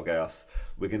see his doghouse,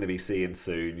 we're going to be seeing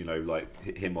soon, you know,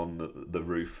 like him on the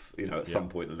roof, you know, at some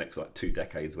point in the next like 2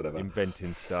 decades, whatever, inventing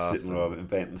stuff,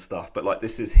 inventing stuff. But like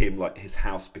this is him, like his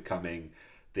house becoming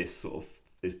this sort of,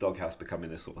 his doghouse becoming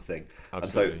this sort of thing.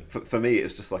 Absolutely. And so for me,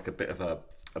 it's just like a bit of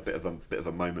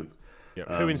a moment.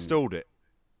 Yeah. Who installed it?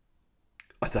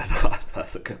 I don't know.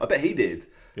 I bet he did.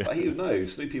 Yeah. Like, he would know.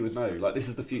 Snoopy would know. Like, this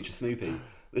is the future Snoopy.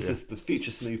 This is the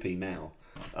future Snoopy now.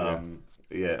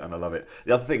 Yeah, and I love it.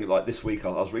 The other thing, like this week, I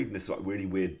was reading this like really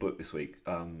weird book this week.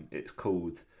 It's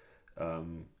called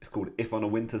If on a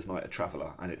Winter's Night a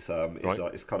Traveller, and it's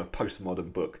like it's kind of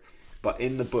postmodern book. But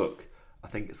in the book, I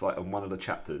think it's like on one of the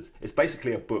chapters, it's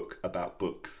basically a book about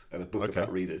books and a book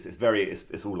about readers.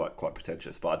 It's all like quite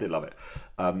pretentious, but I did love it.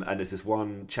 And there's this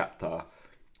one chapter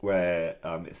where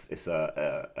it's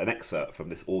an excerpt from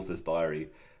this author's diary,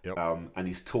 and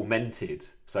he's tormented.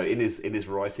 So in his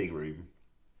writing room,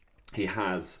 he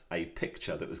has a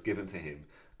picture that was given to him,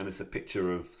 and it's a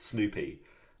picture of Snoopy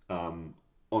on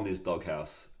his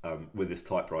doghouse with his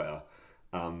typewriter.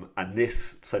 And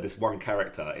this one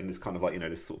character in this kind of like,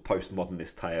 this sort of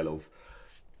postmodernist tale of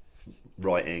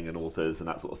writing and authors and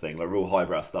that sort of thing, like real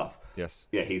highbrow stuff. Yes.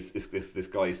 Yeah, this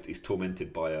guy he's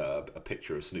tormented by a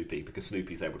picture of Snoopy, because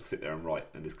Snoopy's able to sit there and write,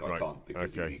 and this guy can't,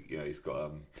 because he's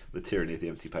got the tyranny of the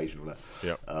empty page and all that.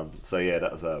 Yeah. So yeah,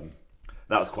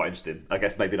 that was quite interesting. I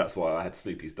guess maybe that's why I had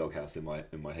Snoopy's doghouse in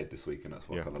my head this week, and that's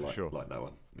why I kind of like that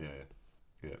one.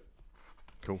 Yeah.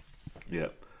 Cool. Yeah.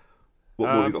 What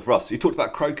more have you got for us? You talked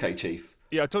about Croquet, Chief.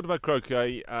 Yeah, I talked about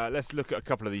Croquet. Let's look at a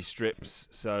couple of these strips.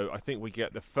 So I think we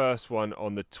get the first one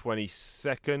on the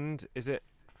 22nd, is it?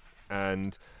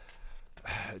 And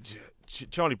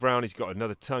Charlie Brown, he's got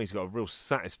another tongue. He's got a real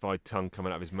satisfied tongue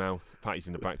coming out of his mouth. Patty's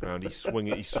in the background. He swung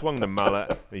the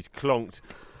mallet, and he's clonked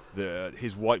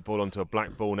his white ball onto a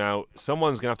black ball. Now,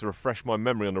 someone's going to have to refresh my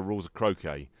memory on the rules of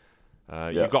Croquet.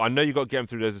 I know you've got to get him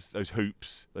through those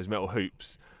hoops, those metal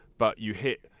hoops, but you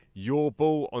hit your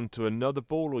ball onto another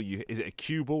ball, or is it a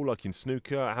cue ball like in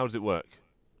snooker? How does it work?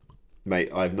 Mate,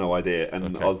 I have no idea.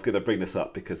 And I was going to bring this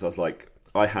up because I was like,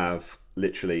 I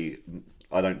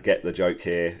don't get the joke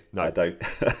here. No. I don't,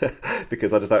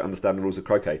 because I just don't understand the rules of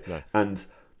Croquet. No. And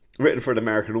written for an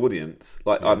American audience,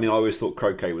 I mean, I always thought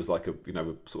Croquet was like a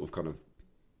sort of kind of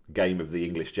game of the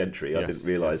English gentry. I didn't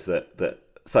realise that.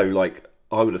 So like,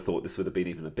 I would have thought this would have been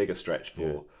even a bigger stretch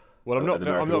for. Well, I'm not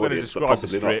going to describe the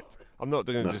strip. I'm not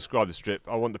going to describe the strip.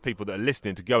 I want the people that are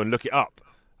listening to go and look it up.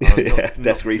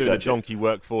 Desk research. Doing the donkey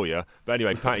work for you. But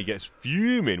anyway, Patty gets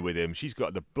fuming with him. She's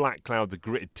got the black cloud, the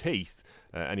gritted teeth.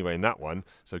 Anyway, in that one.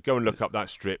 So go and look up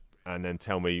that strip and then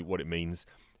tell me what it means.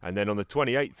 And then on the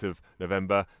 28th of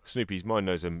November, Snoopy's mind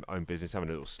knows his own business, having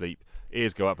a little sleep.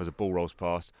 Ears go up as a ball rolls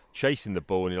past, chasing the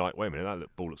ball, and you're like, wait a minute,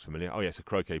 that ball looks familiar. Oh, yeah, it's a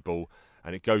croquet ball.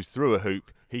 And it goes through a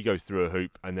hoop, he goes through a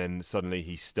hoop, and then suddenly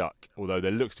he's stuck. Although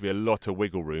there looks to be a lot of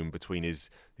wiggle room between his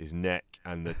neck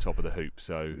and the top of the hoop.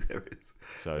 So there is.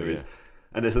 There is.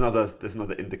 And there's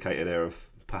another indicator there of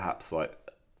perhaps like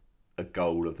a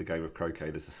goal of the game of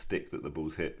croquet. There's a stick that the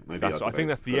ball's hit. Maybe I think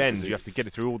that's the end. You have to get it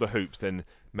through all the hoops, then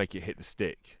make it hit the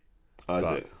stick. Oh, is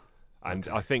it? And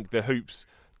I think the hoops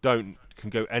can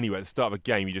go anywhere. At the start of a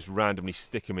game, you just randomly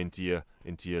stick them into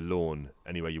your lawn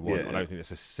anywhere you want. I don't think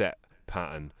that's a set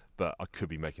pattern, but I could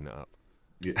be making that up.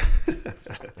 Yeah,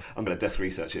 I'm going to desk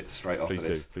research it straight after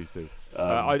this. Please do.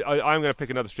 I'm going to pick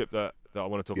another strip that I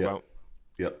want to talk about.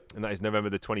 Yep. And that is November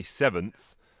the 27th,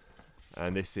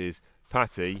 and this is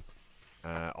Patty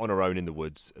on her own in the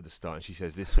woods at the start, and she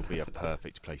says this will be a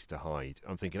perfect place to hide.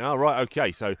 I'm thinking,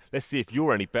 okay, so let's see if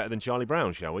you're any better than Charlie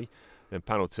Brown, shall we? Then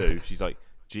panel 2, she's like,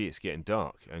 gee, it's getting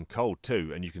dark and cold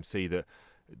too, and you can see that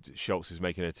Schultz is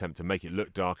making an attempt to make it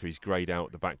look darker. He's greyed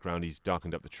out the background. He's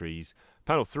darkened up the trees.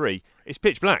 Panel 3, it's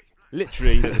pitch black.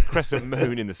 Literally, there's a crescent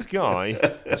moon in the sky.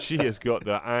 And she has got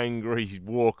the angry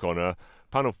walk on her.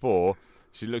 Panel 4,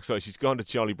 she looks like she's gone to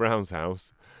Charlie Brown's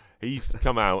house. He's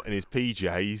come out in his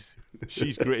PJs.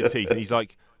 She's gritted teeth. And he's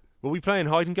like, were we playing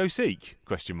hide and go seek? ?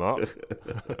 Those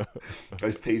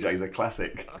PJs are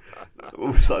classic.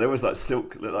 There was like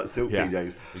silk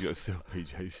PJs. He's got silk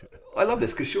PJs. I love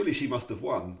this because surely she must have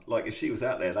won. Like if she was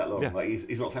out there that long, like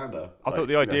he's not found her. I thought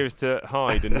the idea is to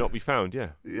hide and not be found. Yeah.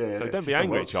 So don't be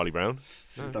angry at Charlie Brown.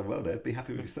 She's done well there. Be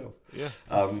happy with yourself. Yeah.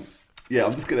 I'm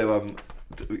just gonna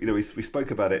we spoke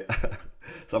about it.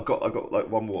 So I've got like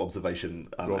one more observation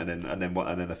and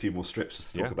then a few more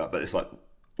strips to talk about. But it's like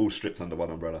all strips under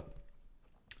one umbrella.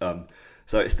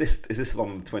 So is this one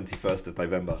on the 21st of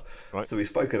November? Right. So we've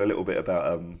spoken a little bit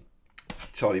about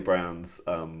Charlie Brown's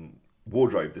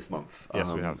wardrobe this month.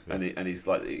 Yes, we have. Yeah. And he's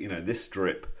like, this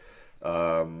strip.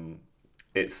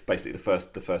 It's basically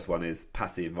the first one is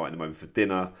Patty inviting him over for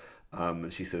dinner.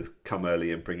 She says, "Come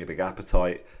early and bring a big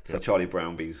appetite." So Charlie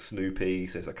Brown being Snoopy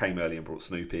says, "I came early and brought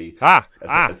Snoopy."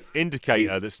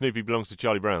 Indicator that Snoopy belongs to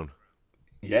Charlie Brown.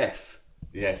 Yes.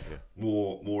 Yeah.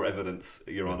 More evidence,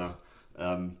 Your Honour.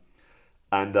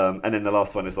 And then the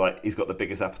last one is like, he's got the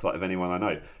biggest appetite of anyone I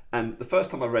know. And the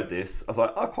first time I read this, I was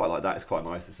like, I quite like that. It's quite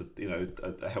nice. It's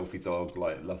a healthy dog,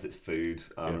 like loves its food.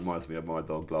 Reminds me of my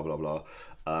dog. Blah blah blah.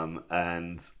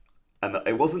 And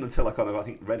it wasn't until I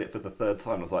think read it for the third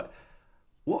time, I was like,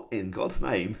 what in God's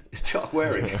name is Chuck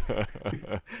wearing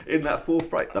in that fourth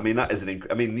frame? I mean, that is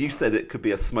you said it could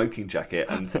be a smoking jacket,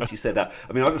 and since you said that,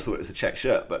 I mean, I just thought it was a check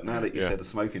shirt, but now that you said a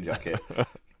smoking jacket,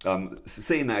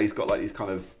 seeing now he's got like these kind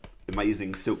of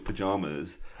amazing silk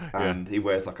pajamas, and he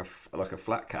wears like a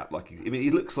flat cap.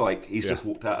 He looks like he's just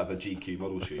walked out of a GQ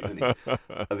model shoot, doesn't he?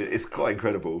 I mean, it's quite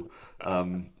incredible.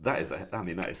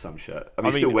 That is some shirt. I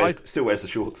mean, still wears the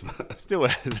shorts. Still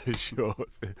wears the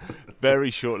shorts.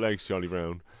 Very short legs, Charlie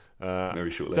Brown.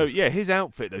 Very short legs. So yeah, his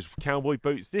outfit, those cowboy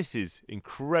boots. This is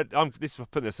incredible. I'm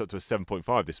putting this up to a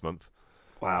 7.5 this month.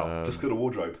 Wow, just because of the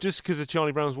wardrobe. Just because of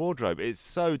Charlie Brown's wardrobe. It's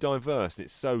so diverse and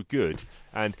it's so good.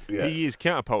 And he is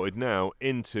catapulted now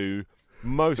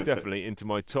most definitely into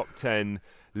my top 10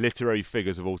 literary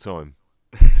figures of all time.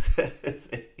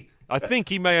 I think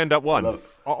he may end up one.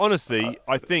 Honestly,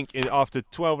 I think after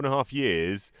 12 and a half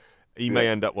years, he may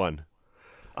end up one.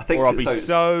 I think, or I'll be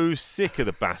so sick of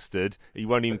the bastard, he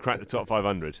won't even crack the top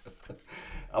 500.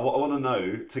 I want to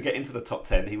know, to get into the top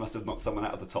 10, he must have knocked someone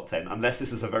out of the top 10, unless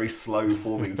this is a very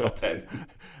slow-forming top 10.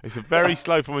 It's a very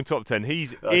slow-forming top 10.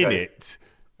 He's in it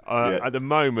at the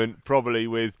moment, probably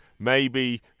with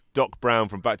maybe Doc Brown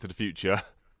from Back to the Future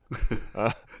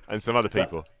and some other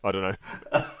people. I don't know.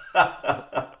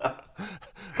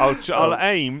 I'll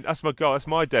aim, that's my goal, that's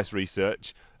my desk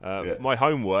research. My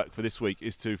homework for this week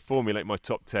is to formulate my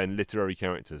top 10 literary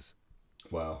characters.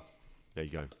 Wow. There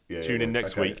you go. Tune in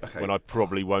next week when I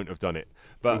probably won't have done it.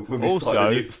 But when we also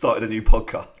started a new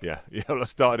podcast. Yeah, I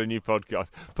started a new podcast.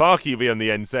 Parky will be on the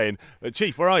end saying,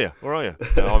 "Chief, where are you? Where are you?"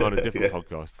 No, I'm on a different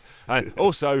podcast. And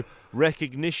also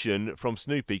recognition from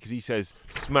Snoopy, because he says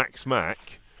 "smack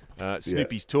smack."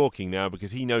 Snoopy's talking now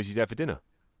because he knows he's there for dinner,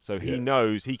 so he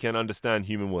knows he can understand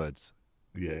human words.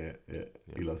 Yeah.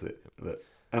 He loves it.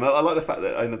 And I like the fact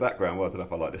that in the background. Well, I don't know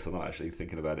if I like this or not. Actually,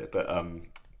 thinking about it, but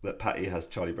that Patty has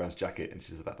Charlie Brown's jacket and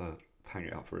she's about to hang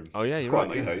it up for him. Oh yeah, it's you're quite,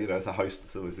 right. You know, as a host,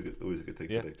 it's always a good thing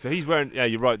to do. So he's wearing. Yeah,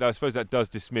 you're right. I suppose that does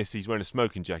dismiss. He's wearing a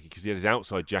smoking jacket because he had his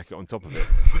outside jacket on top of it.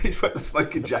 He's wearing a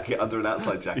smoking jacket under an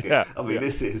outside jacket. I mean,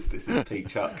 this is peak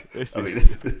Chuck. It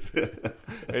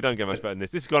don't get much better than this.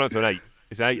 This has gone up to an 8.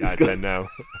 It's an 8 out of 10 now.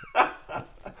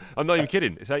 I'm not even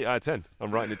kidding. It's 8 out of 10.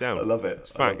 I'm writing it down. I love it. It's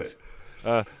fact.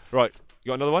 Right. You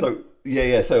got another one? So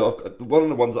yeah. So I've got one of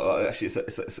the ones that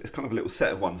it's kind of a little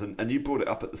set of ones, and you brought it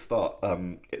up at the start.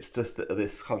 It's just that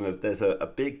this kind of there's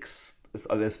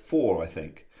there's 4, I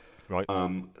think, right,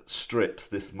 strips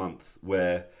this month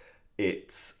where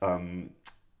it's sorry,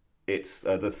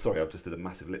 I've just did a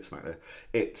massive lip smack there.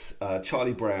 It's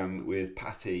Charlie Brown with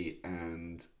Patty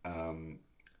and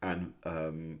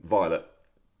Violet.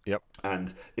 Yep.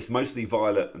 And it's mostly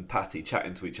Violet and Patty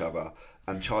chatting to each other,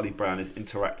 and Charlie Brown is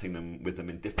interacting with them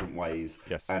in different ways.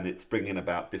 Yes. And it's bringing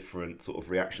about different sort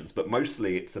of reactions. But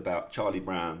mostly it's about Charlie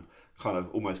Brown kind of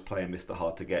almost playing Mr.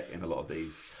 Hard to Get in a lot of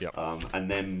these. Yep.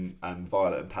 And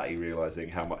Violet and Patty realising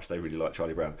how much they really like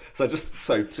Charlie Brown. So just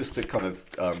to kind of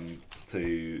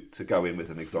to go in with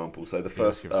an example. So the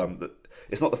first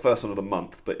it's not the first one of the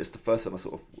month, but it's the first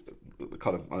one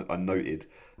I noted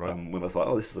when I was like,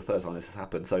 oh, this is the third time this has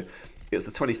happened. So it's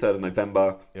the 23rd of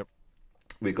November. Yep.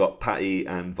 We got Patty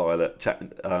and Violet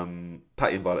chatting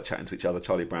to each other.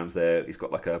 Charlie Brown's there. He's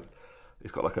got like a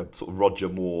sort of Roger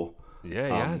Moore. Yeah,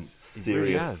 he has.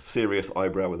 Serious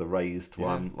eyebrow with a raised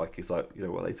one. Like he's like,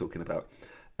 what are they talking about?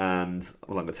 And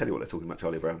I'm going to tell you what they're talking about,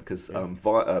 Charlie Brown, because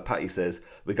Patty says,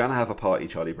 we're going to have a party,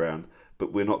 Charlie Brown,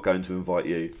 but we're not going to invite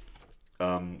you.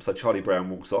 So Charlie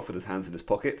Brown walks off with his hands in his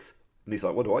pockets. And he's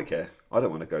like, what do I care? I don't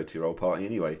want to go to your old party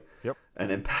anyway. Yep. And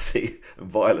then Patty and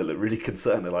Violet look really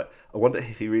concerned. They're like, I wonder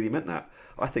if he really meant that.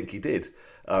 I think he did.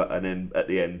 And then at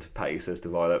the end, Patty says to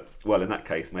Violet, well, in that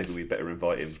case, maybe we better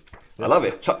invite him. Yep. I love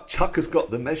it. Chuck has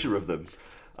got the measure of them.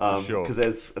 Sure.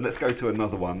 And let's go to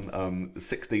another one,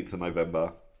 16th of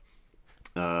November.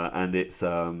 And it's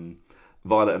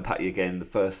Violet and Patty again, the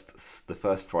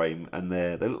first frame. And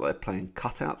they look like they're playing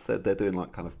cutouts. They're doing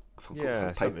like kind of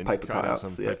paper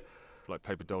cutouts. Like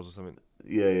paper dolls or something.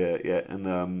 Yeah.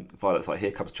 And Violet's like,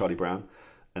 here comes Charlie Brown.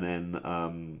 And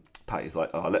then Patty's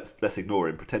like, oh, let's ignore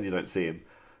him, pretend you don't see him.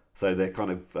 So they're kind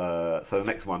of so the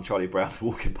next one, Charlie Brown's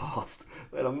walking past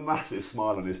with a massive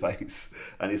smile on his face,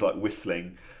 and he's like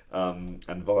whistling. And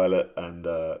Violet and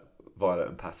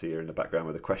Patty are in the background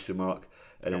with a question mark.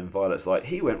 And then Violet's like,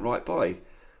 he went right by.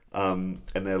 And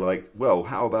they're like, well,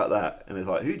 how about that? And it's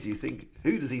like, who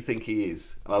does he think he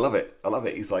is? And I love it.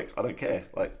 He's like, I don't care.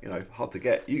 Like, hard to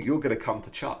get. You're going to come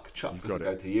to Chuck. Chuck doesn't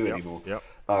go to you anymore. Yep.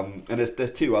 And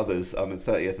there's two others, the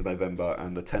 30th of November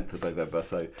and the 10th of November.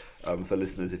 So for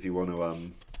listeners, if you want to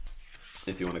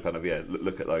kind of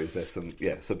look at those, there's some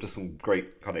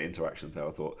great kind of interactions there,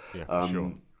 I thought. Yeah,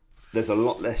 sure. There's a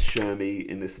lot less Shermy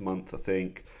in this month, I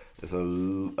think. There's a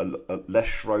less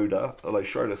Schroeder, although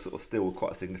Schroeder's sort of still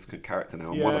quite a significant character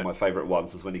now. And one of my favourite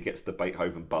ones is when he gets the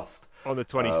Beethoven bust. On the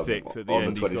 26th, at the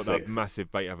end, he's got that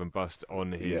massive Beethoven bust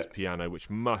on his piano, which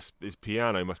his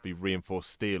piano must be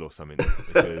reinforced steel or something.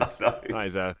 Because that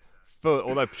is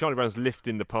although Charlie Brown's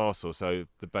lifting the parcel, so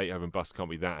the Beethoven bust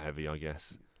can't be that heavy, I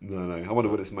guess. No. I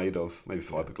wonder what it's made of. Maybe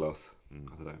fiberglass. I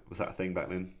don't know. Was that a thing back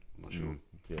then? I'm not sure.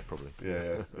 Yeah, probably.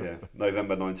 Yeah.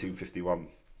 November 1951.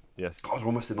 Yes. God, we're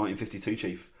almost in 1952,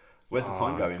 Chief. Where's the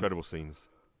time going? Incredible scenes.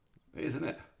 It is, isn't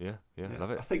it? Yeah,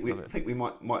 love it. I think we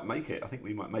might make it. I think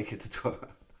we might make it to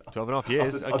 12. 12 and a half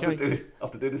years.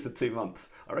 After doing this for 2 months,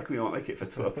 I reckon we might make it for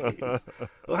 12 years.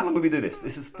 Well, how long have we been doing this?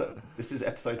 This is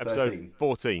episode 13. Episode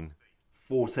 14.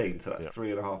 14, so that's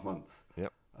 3.5 months.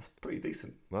 Yep. That's pretty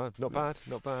decent. Well, not bad.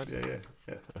 Yeah.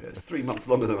 It's 3 months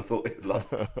longer than I thought it would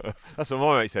last. That's what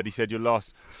my mate said. He said you'll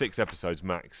last 6 episodes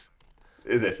max.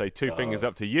 Is it? So 2 fingers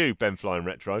up to you, Ben Flying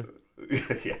Retro.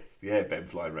 Yes, Ben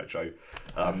Flying Retro.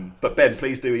 But Ben,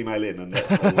 please do email in and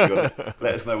let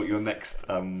us know what your next.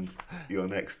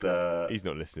 He's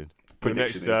not listening.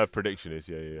 Prediction Your next is. prediction is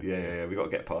Yeah. We got to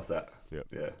get past that. Yep.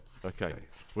 Yeah. Okay.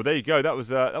 Well, there you go. That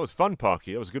was fun,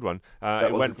 Parky. That was a good one.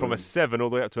 It went from a 7 all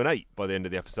the way up to an 8 by the end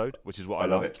of the episode, which is what I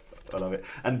love like. it. I love it.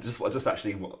 And just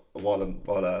actually, while I'm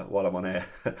on air,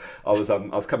 I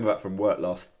was coming back from work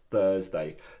last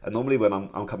Thursday, and normally when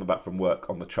I'm coming back from work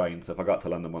on the train, so if I go out to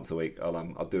London once a week, I'll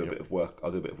do a bit of work.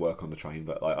 I'll do a bit of work on the train.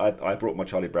 But I brought my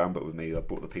Charlie Brown book with me. I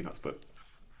brought the Peanuts book,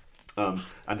 and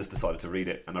just decided to read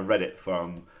it. And I read it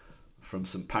from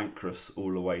St Pancras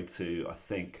all the way to, I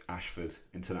think, Ashford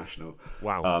International.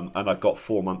 Wow. And I got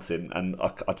 4 months in, and I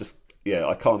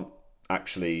can't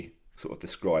actually sort of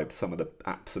describe some of the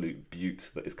absolute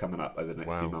beaut that is coming up over the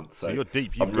next few months. So you're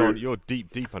deep. You're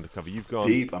deep undercover. You've gone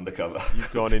deep undercover.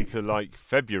 You've gone into like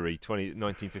February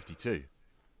 1952.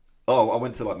 Oh, I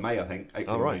went to like May, I think.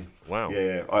 April, oh, right. May. Wow.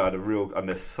 Yeah. I had and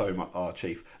there's so much.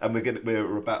 Chief. And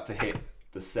we're about to hit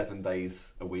the 7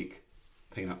 days a week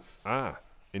Peanuts.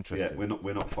 Interesting. Yeah,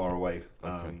 we're not far away.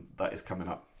 That is coming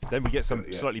up. Then we get some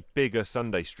slightly bigger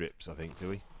Sunday strips, I think, do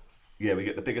we? Yeah, we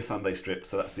get the bigger Sunday strips.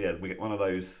 So that's we get one of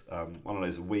those a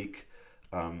week.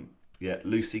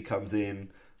 Lucy comes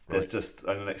in. There's just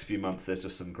over the next few months, there's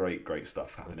just some great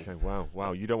stuff happening. Okay,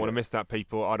 wow. You don't want to miss that,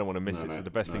 people. I don't want to miss it. So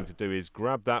the best thing to do is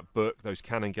grab that book, those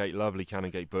lovely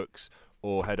Canongate books,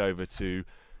 or head over to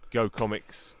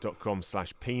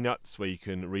gocomics.com/peanuts, where you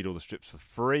can read all the strips for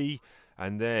free.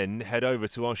 And then head over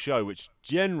to our show, which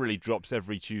generally drops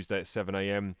every Tuesday at 7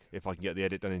 a.m. if I can get the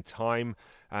edit done in time,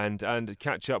 and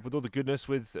catch up with all the goodness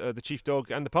with the Chief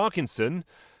Dog and the Parkinson.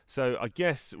 So I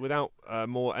guess without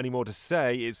any more to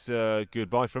say, it's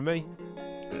goodbye from me.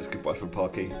 It's goodbye from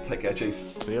Parky. Take care, Chief.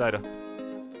 See you later.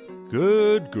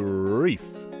 Good grief.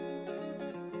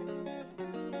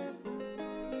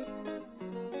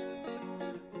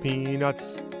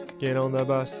 Peanuts, get on the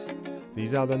bus.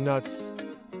 These are the nuts.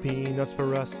 Peanuts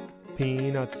for us.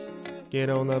 Peanuts,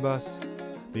 get on the bus.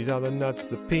 These are the nuts,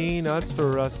 the peanuts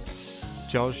for us.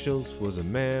 Charles Schulz was a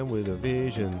man with a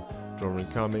vision. Drawing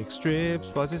comic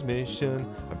strips was his mission.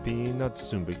 And Peanuts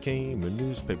soon became a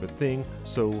newspaper thing.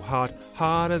 So hot,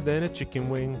 hotter than a chicken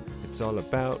wing. It's all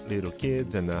about little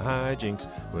kids and the hijinks.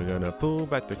 We're gonna pull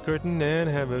back the curtain and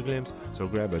have a glimpse. So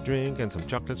grab a drink and some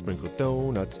chocolate sprinkled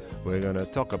donuts. We're gonna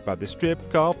talk about this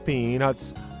strip called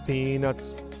Peanuts.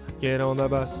 Peanuts, get on the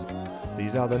bus.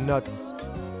 These are the nuts.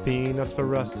 Peanuts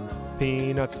for us.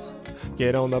 Peanuts,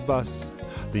 get on the bus.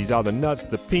 These are the nuts,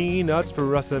 the peanuts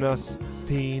for us and us.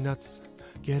 Peanuts,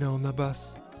 get on the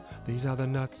bus. These are the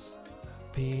nuts.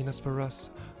 Peanuts for us.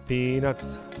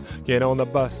 Peanuts, get on the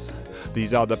bus.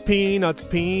 These are the peanuts,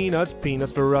 peanuts,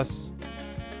 peanuts for us.